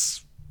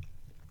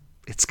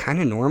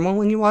kind of normal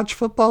when you watch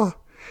football.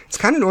 It's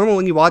kind of normal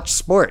when you watch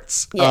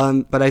sports.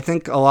 Yeah. But I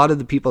think a lot of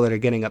the people that are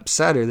getting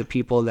upset are the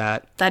people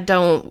that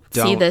don't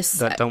see this,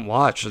 that don't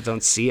watch, that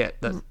don't see it,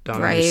 that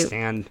don't right.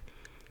 understand.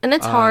 And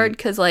it's hard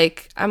because,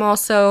 like, I'm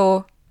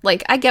also,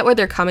 like, I get where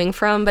they're coming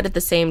from, but at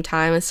the same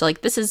time, it's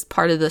like, this is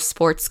part of the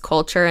sports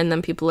culture, and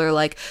then people are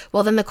like,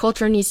 well, then the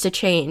culture needs to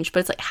change. But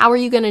it's like, how are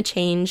you going to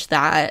change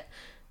that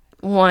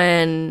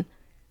when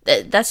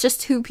that's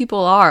just who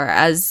people are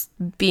as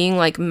being,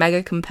 like,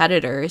 mega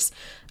competitors?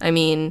 I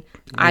mean,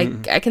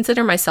 I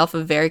consider myself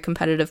a very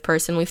competitive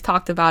person. We've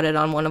talked about it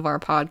on one of our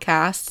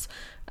podcasts.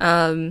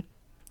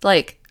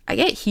 Like, I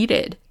get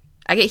heated.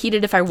 I get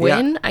heated if I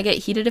win. Yeah. I get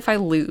heated if I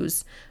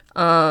lose.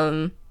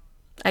 I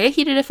get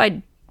heated if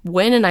I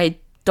win and I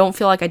don't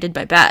feel like I did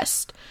my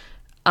best.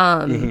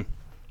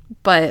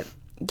 But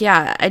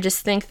yeah, I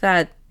just think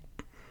that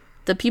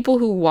the people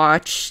who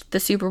watch the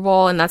Super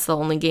Bowl, and that's the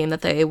only game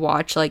that they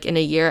watch like in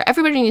a year,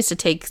 everybody needs to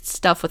take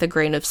stuff with a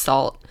grain of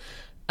salt,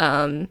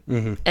 and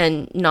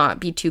not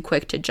be too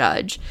quick to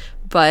judge.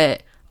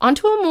 But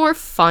onto a more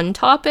fun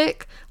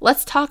topic,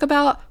 let's talk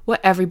about what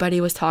everybody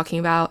was talking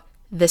about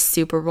this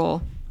Super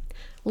Bowl.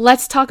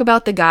 Let's talk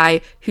about the guy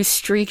who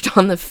streaked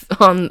on the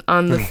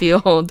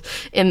field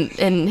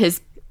in his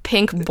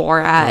pink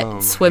Borat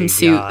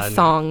swimsuit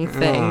thong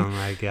thing. Oh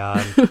my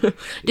god!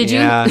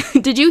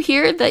 Did you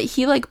hear that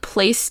he like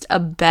placed a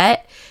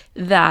bet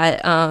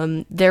that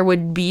there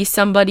would be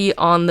somebody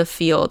on the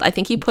field? I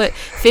think he put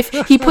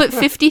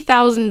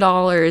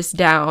 $50,000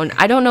 down.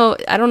 I don't know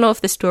if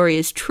the story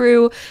is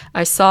true.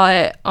 I saw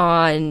it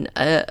on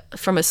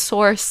from a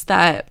source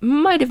that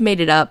might have made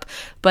it up,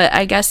 but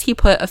I guess he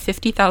put a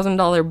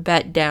 $50,000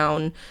 bet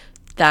down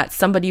that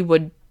somebody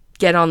would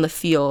get on the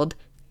field,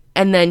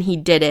 and then he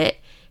did it.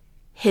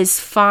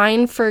 His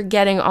fine for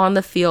getting on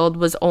the field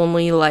was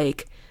only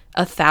like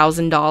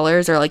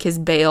 $1,000, or like his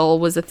bail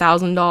was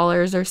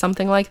 $1,000 or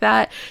something like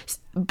that.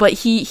 But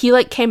he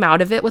like came out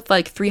of it with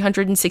like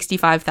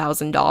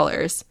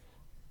 $365,000.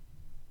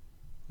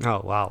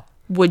 Oh wow!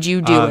 Would you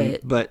do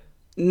it? But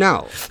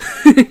no,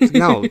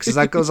 because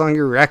that goes on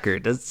your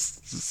record.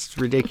 That's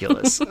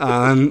ridiculous.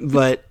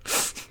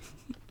 But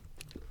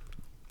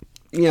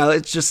you know,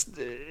 it's just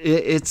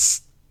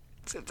it's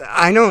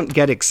I don't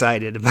get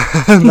excited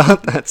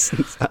about that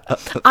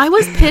stuff. I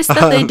was pissed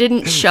that they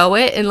didn't show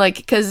it, and like,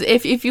 because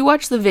if you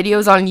watch the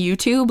videos on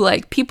YouTube,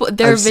 like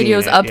there are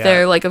videos up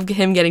there like of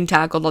him getting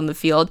tackled on the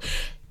field.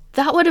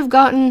 That would have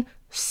gotten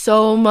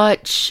so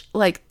much,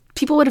 like,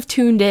 people would have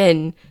tuned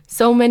in.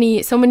 So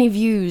many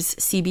views,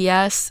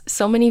 CBS,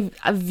 so many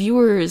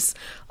viewers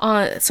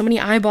on, so many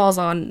eyeballs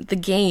on the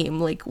game.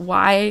 Like,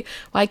 why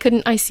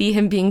couldn't I see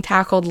him being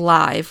tackled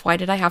live? Why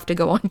did I have to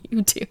go on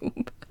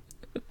YouTube?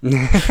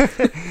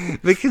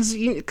 Because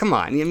come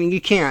on, I mean,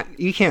 you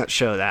can't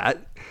show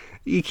that.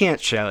 You can't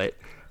show it.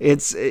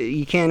 It's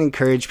you can't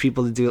encourage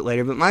people to do it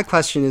later. But my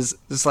question is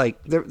like,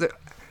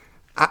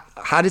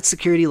 how did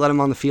security let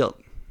him on the field?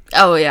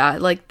 Oh yeah,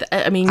 like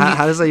I mean,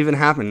 how does that even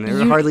happen? There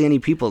were hardly any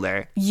people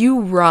there. You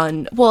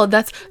run. Well,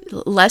 that's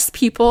less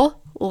people,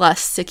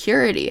 less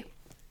security.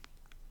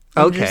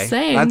 I'm just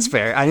saying. That's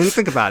fair. I didn't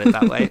think about it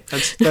that way.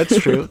 That's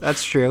true.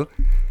 That's true.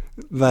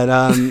 But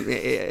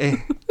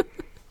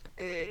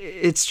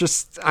it's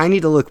just, I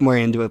need to look more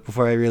into it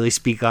before I really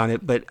speak on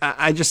it. But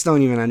I just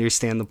don't even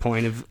understand the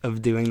point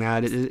of doing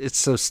that. It's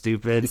so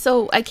stupid.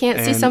 So I can't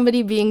see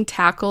somebody being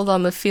tackled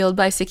on the field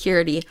by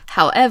security.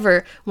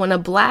 However, when a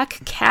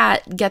black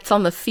cat gets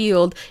on the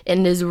field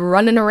and is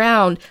running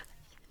around,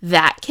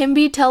 that can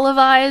be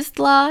televised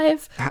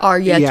live? Are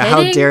you kidding?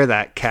 How dare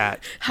that cat?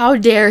 How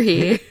dare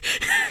he?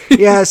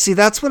 Yeah, see,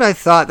 that's what I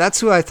thought. That's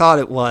who I thought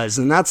it was.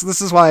 And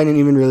this is why I didn't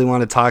even really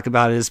want to talk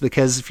about it, is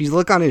because if you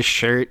look on his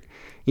shirt,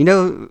 you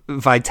know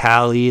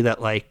Vitali,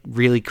 that like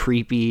really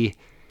creepy...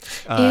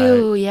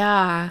 Ew,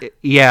 yeah.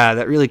 Yeah,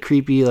 that really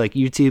creepy like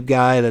YouTube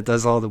guy that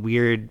does all the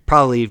weird,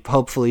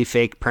 hopefully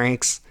fake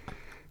pranks.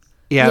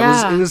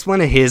 Yeah, it was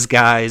one of his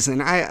guys,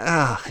 and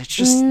it's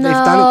just, no. They've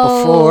done it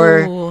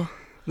before.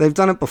 They've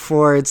done it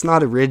before. It's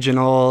not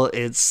original.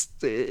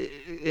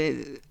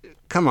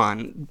 Come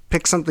on,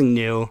 pick something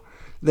new.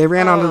 They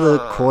ran onto the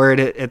court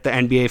at the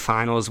NBA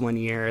Finals one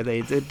year.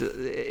 They did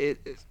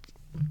it.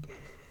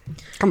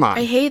 Come on.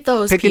 I hate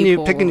those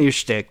people. Pick a new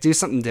shtick. Do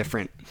something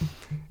different.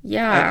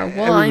 Yeah,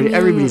 well,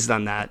 everybody's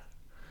done that.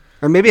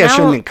 Or maybe I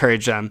shouldn't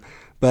encourage them,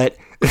 but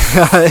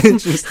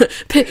just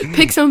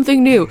pick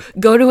something new.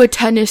 Go to a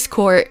tennis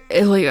court,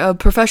 like a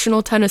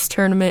professional tennis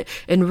tournament,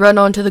 and run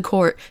onto the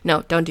court.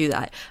 No, don't do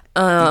that.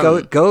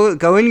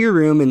 Go in your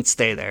room and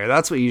stay there.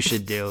 That's what you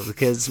should do,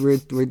 because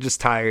we're just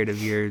tired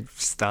of your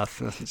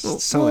stuff.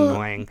 It's so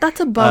annoying. That's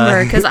a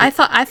bummer, because I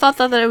thought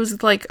that it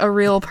was like a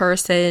real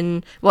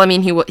person. Well, I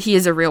mean, he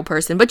is a real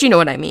person, but you know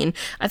what I mean.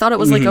 I thought it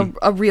was like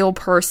a real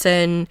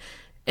person,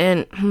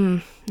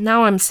 and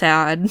now I'm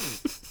sad.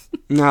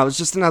 No, it was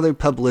just another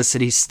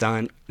publicity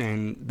stunt,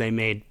 and they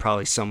made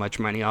probably so much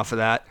money off of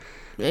that.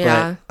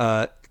 Yeah.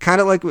 But kind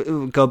of like,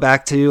 go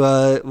back to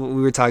what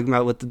we were talking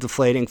about with the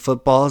deflating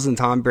footballs and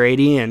Tom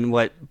Brady and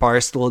what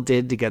Barstool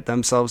did to get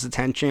themselves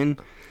attention.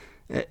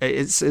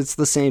 It's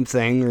the same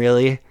thing,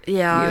 really.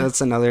 Yeah.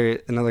 That's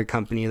another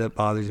company that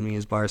bothers me,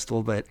 is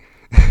Barstool, but...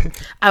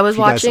 I was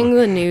watching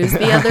the news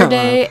the other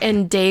day,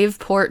 and Dave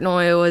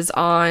Portnoy was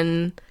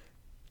on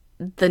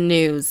the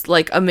news,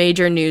 like a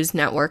major news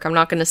network. I'm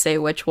not going to say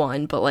which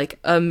one, but like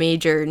a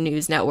major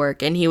news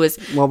network, and he was...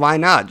 Well, why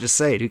not? Just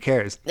say it. Who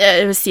cares?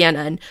 It was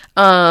CNN.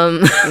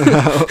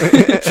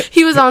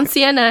 He was on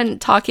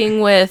CNN talking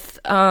with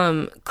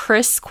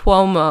Chris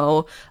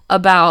Cuomo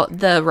about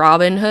the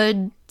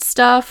Robinhood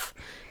stuff.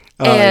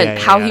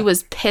 How he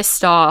was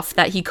pissed off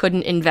that he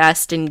couldn't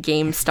invest in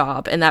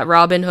GameStop, and that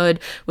Robinhood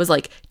was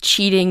like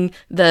cheating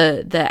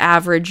the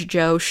average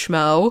Joe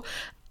Schmo.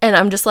 And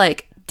I'm just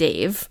like,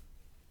 Dave,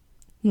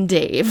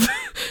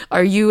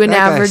 are you an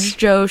average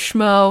Joe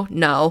Schmo?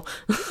 No.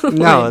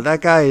 No, that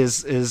guy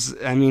is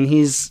I mean,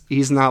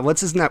 he's not.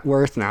 What's his net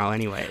worth now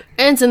anyway?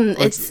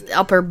 It's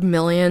upper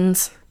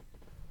millions,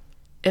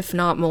 if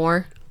not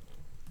more.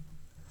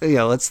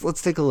 Yeah,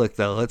 let's take a look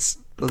though.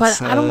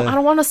 But I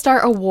don't want to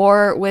start a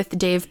war with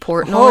Dave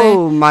Portnoy.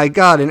 Oh my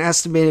God, an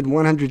estimated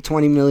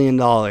 $120 million.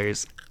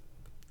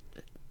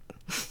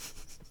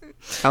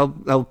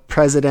 El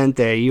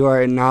Presidente, you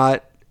are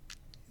not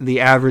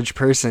the average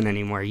person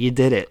anymore. You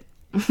did it.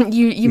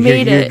 You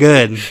made it.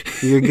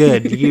 You're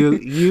good.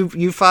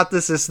 You fought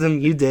the system.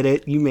 You did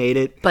it. You made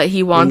it. But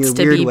he wants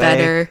to be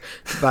better.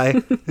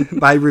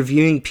 By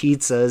reviewing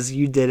pizzas,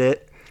 you did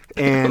it.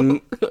 And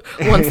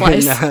one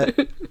slice.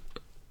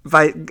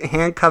 By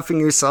handcuffing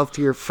yourself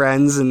to your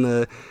friends in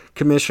the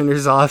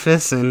commissioner's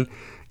office, and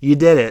you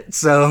did it.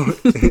 So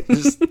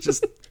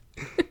just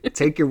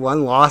take your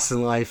one loss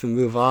in life and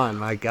move on.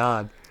 My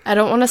God. I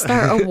don't want to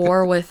start a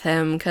war with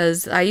him,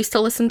 because I used to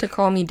listen to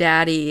Call Me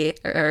Daddy,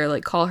 or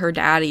like Call Her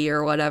Daddy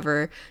or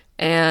whatever,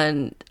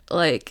 and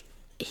like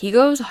he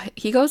goes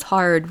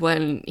hard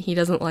when he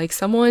doesn't like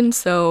someone.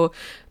 So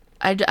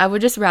I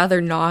would just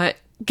rather not.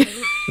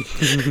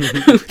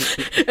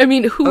 I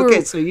mean, who are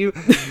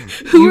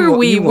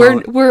we?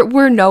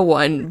 We're no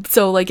one,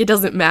 so like it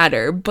doesn't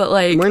matter. But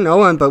like, we're no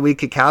one, but we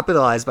could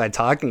capitalize by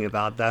talking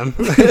about them.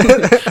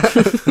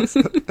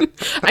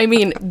 I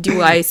mean,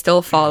 do I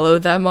still follow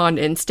them on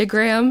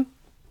Instagram?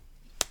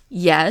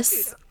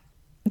 Yes.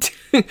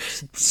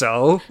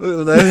 So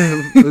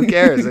who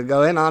cares? They'll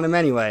go in on him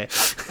anyway.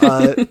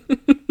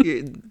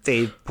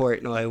 Dave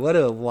Portnoy, what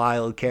a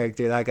wild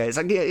character that guy is.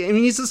 I mean,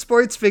 he's a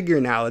sports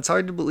figure now. It's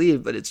hard to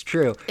believe, but it's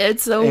true.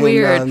 It's so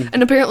weird.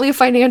 And apparently a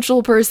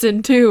financial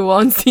person, too,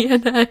 on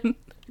CNN.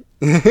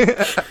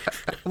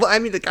 Well, I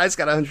mean, the guy's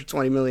got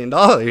 $120 million.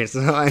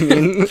 So, I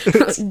mean...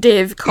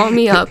 Dave, call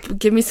me up.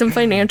 Give me some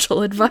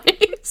financial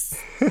advice.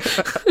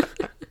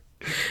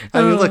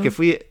 I mean, look, if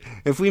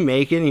we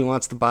make it and he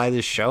wants to buy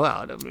this show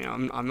out of me,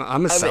 I'm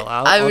a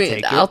sellout.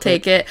 I'll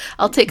take it.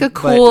 I'll take a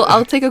cool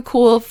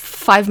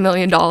 $5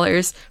 million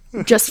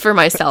just for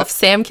myself.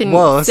 Sam can.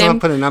 Whoa, let's not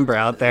put a number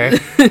out there.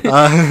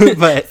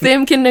 But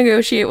Sam can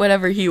negotiate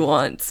whatever he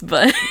wants.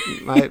 But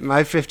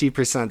my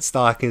 50%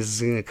 stock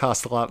is going to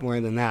cost a lot more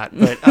than that.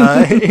 But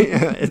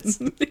it's.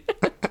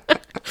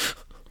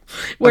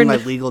 When my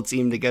legal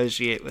team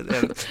negotiate with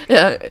him.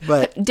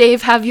 But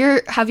Dave, have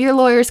your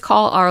lawyers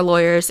call our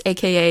lawyers,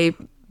 aka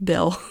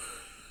Bill.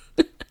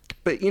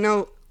 But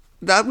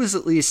that was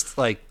at least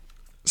like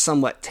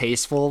somewhat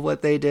tasteful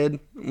what they did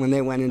when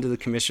they went into the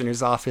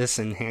commissioner's office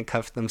and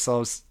handcuffed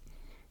themselves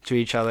to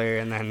each other,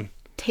 and then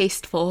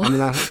tasteful. I mean,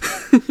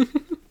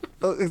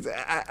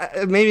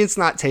 maybe it's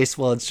not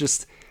tasteful. It's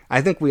just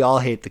I think we all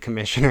hate the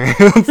commissioner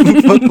of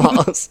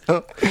football.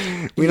 So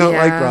we don't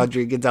like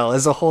Roger Goodell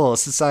as a whole.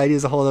 Society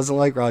as a whole doesn't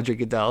like Roger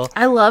Goodell.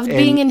 I loved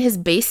being in his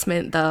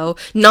basement, though.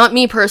 Not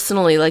me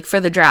personally, like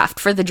for the draft.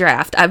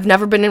 I've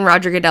never been in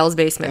Roger Goodell's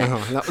basement.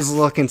 That was a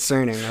little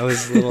concerning. I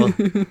was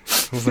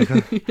like,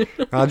 oh,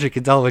 Roger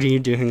Goodell, what are you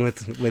doing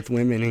with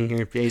women in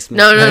your basement?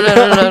 No.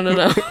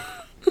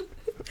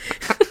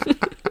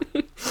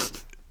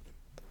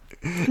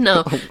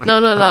 No.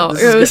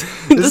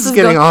 This is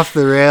getting off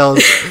the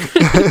rails.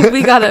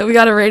 we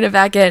gotta rein it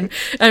back in.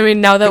 I mean,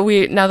 now that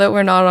we're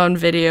not on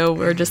video,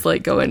 we're just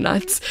like going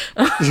nuts.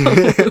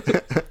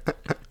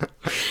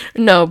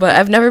 No, but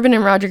I've never been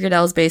in Roger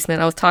Goodell's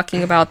basement. I was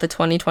talking about the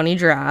 2020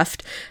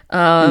 draft.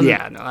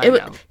 I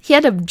know. He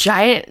had a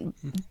giant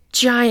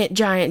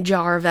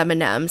jar of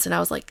M&Ms, and I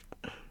was like,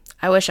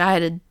 I wish I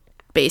had a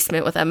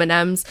basement with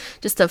M&Ms,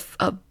 just a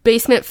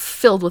basement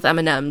filled with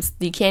M&Ms.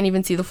 You can't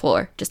even see the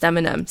floor, just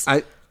M&Ms.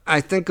 I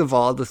think of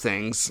all the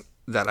things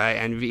that I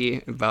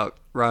envy about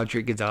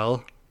Roger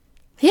Goodell,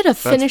 he had a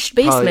finished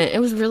basement. It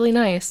was really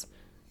nice.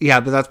 Yeah,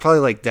 but that's probably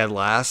like dead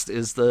last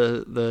is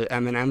the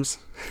M&Ms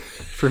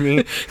for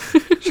me.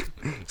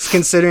 Just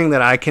considering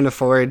that I can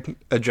afford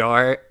a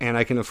jar and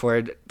I can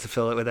afford to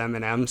fill it with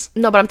M&Ms.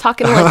 No, but I'm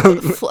talking like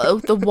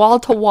the wall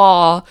to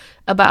wall,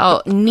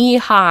 about knee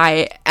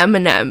high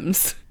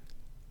M&Ms.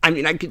 I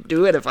mean, I could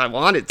do it if I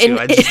wanted to.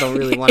 I just don't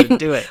really want to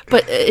do it.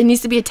 But it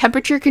needs to be a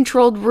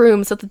temperature-controlled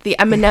room so that the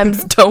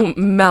M&Ms don't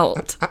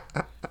melt.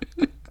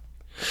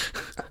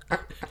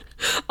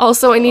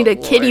 Also, I need a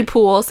kiddie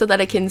pool so that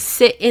I can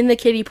sit in the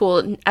kiddie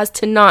pool as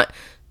to not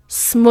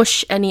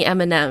smush any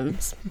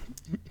M&Ms.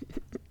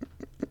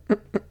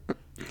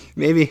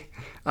 Maybe.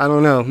 I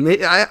don't know.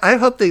 Maybe, I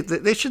hope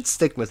they should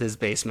stick with his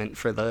basement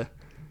for the...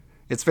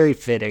 It's very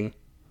fitting.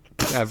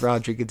 Have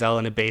Roger Goodell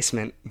in a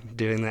basement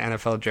doing the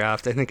NFL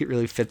draft. I think it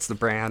really fits the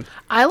brand.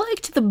 I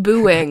liked the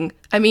booing.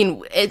 I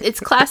mean, it's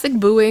classic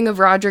booing of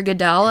Roger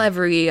Goodell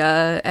every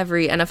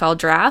NFL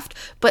draft,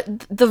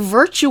 but the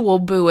virtual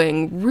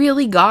booing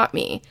really got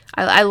me.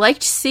 I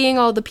liked seeing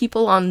all the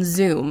people on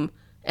Zoom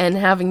and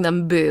having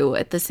them boo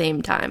at the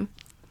same time.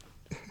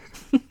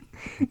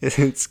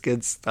 It's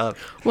good stuff.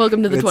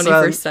 Welcome to the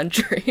 21st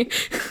century.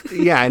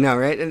 Yeah, I know,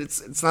 right? And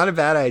it's not a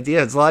bad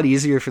idea. It's a lot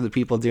easier for the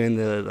people doing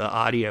the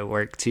audio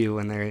work, too,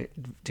 when they're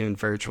doing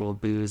virtual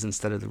boos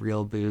instead of the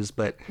real boos.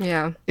 But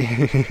yeah.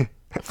 I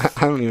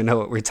don't even know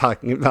what we're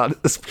talking about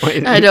at this point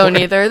anymore. I don't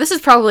either. This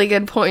is probably a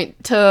good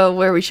point to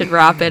where we should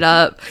wrap it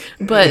up.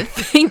 But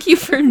thank you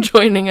for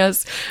joining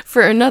us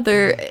for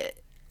another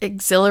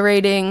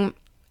exhilarating,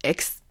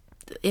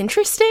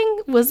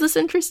 interesting? Was this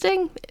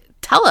interesting?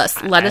 Tell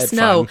us. Let us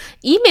know. Fun.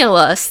 Email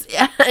us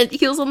at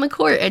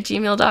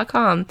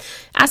heelsonthecourt@gmail.com.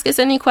 Ask us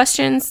any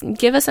questions.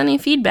 Give us any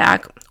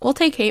feedback. We'll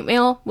take hate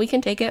mail. We can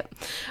take it.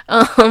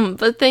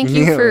 But thank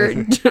you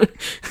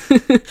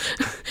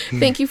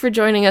thank you for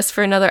joining us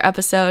for another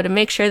episode. And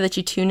make sure that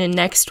you tune in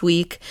next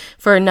week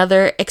for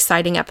another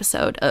exciting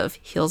episode of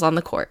Heels on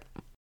the Court.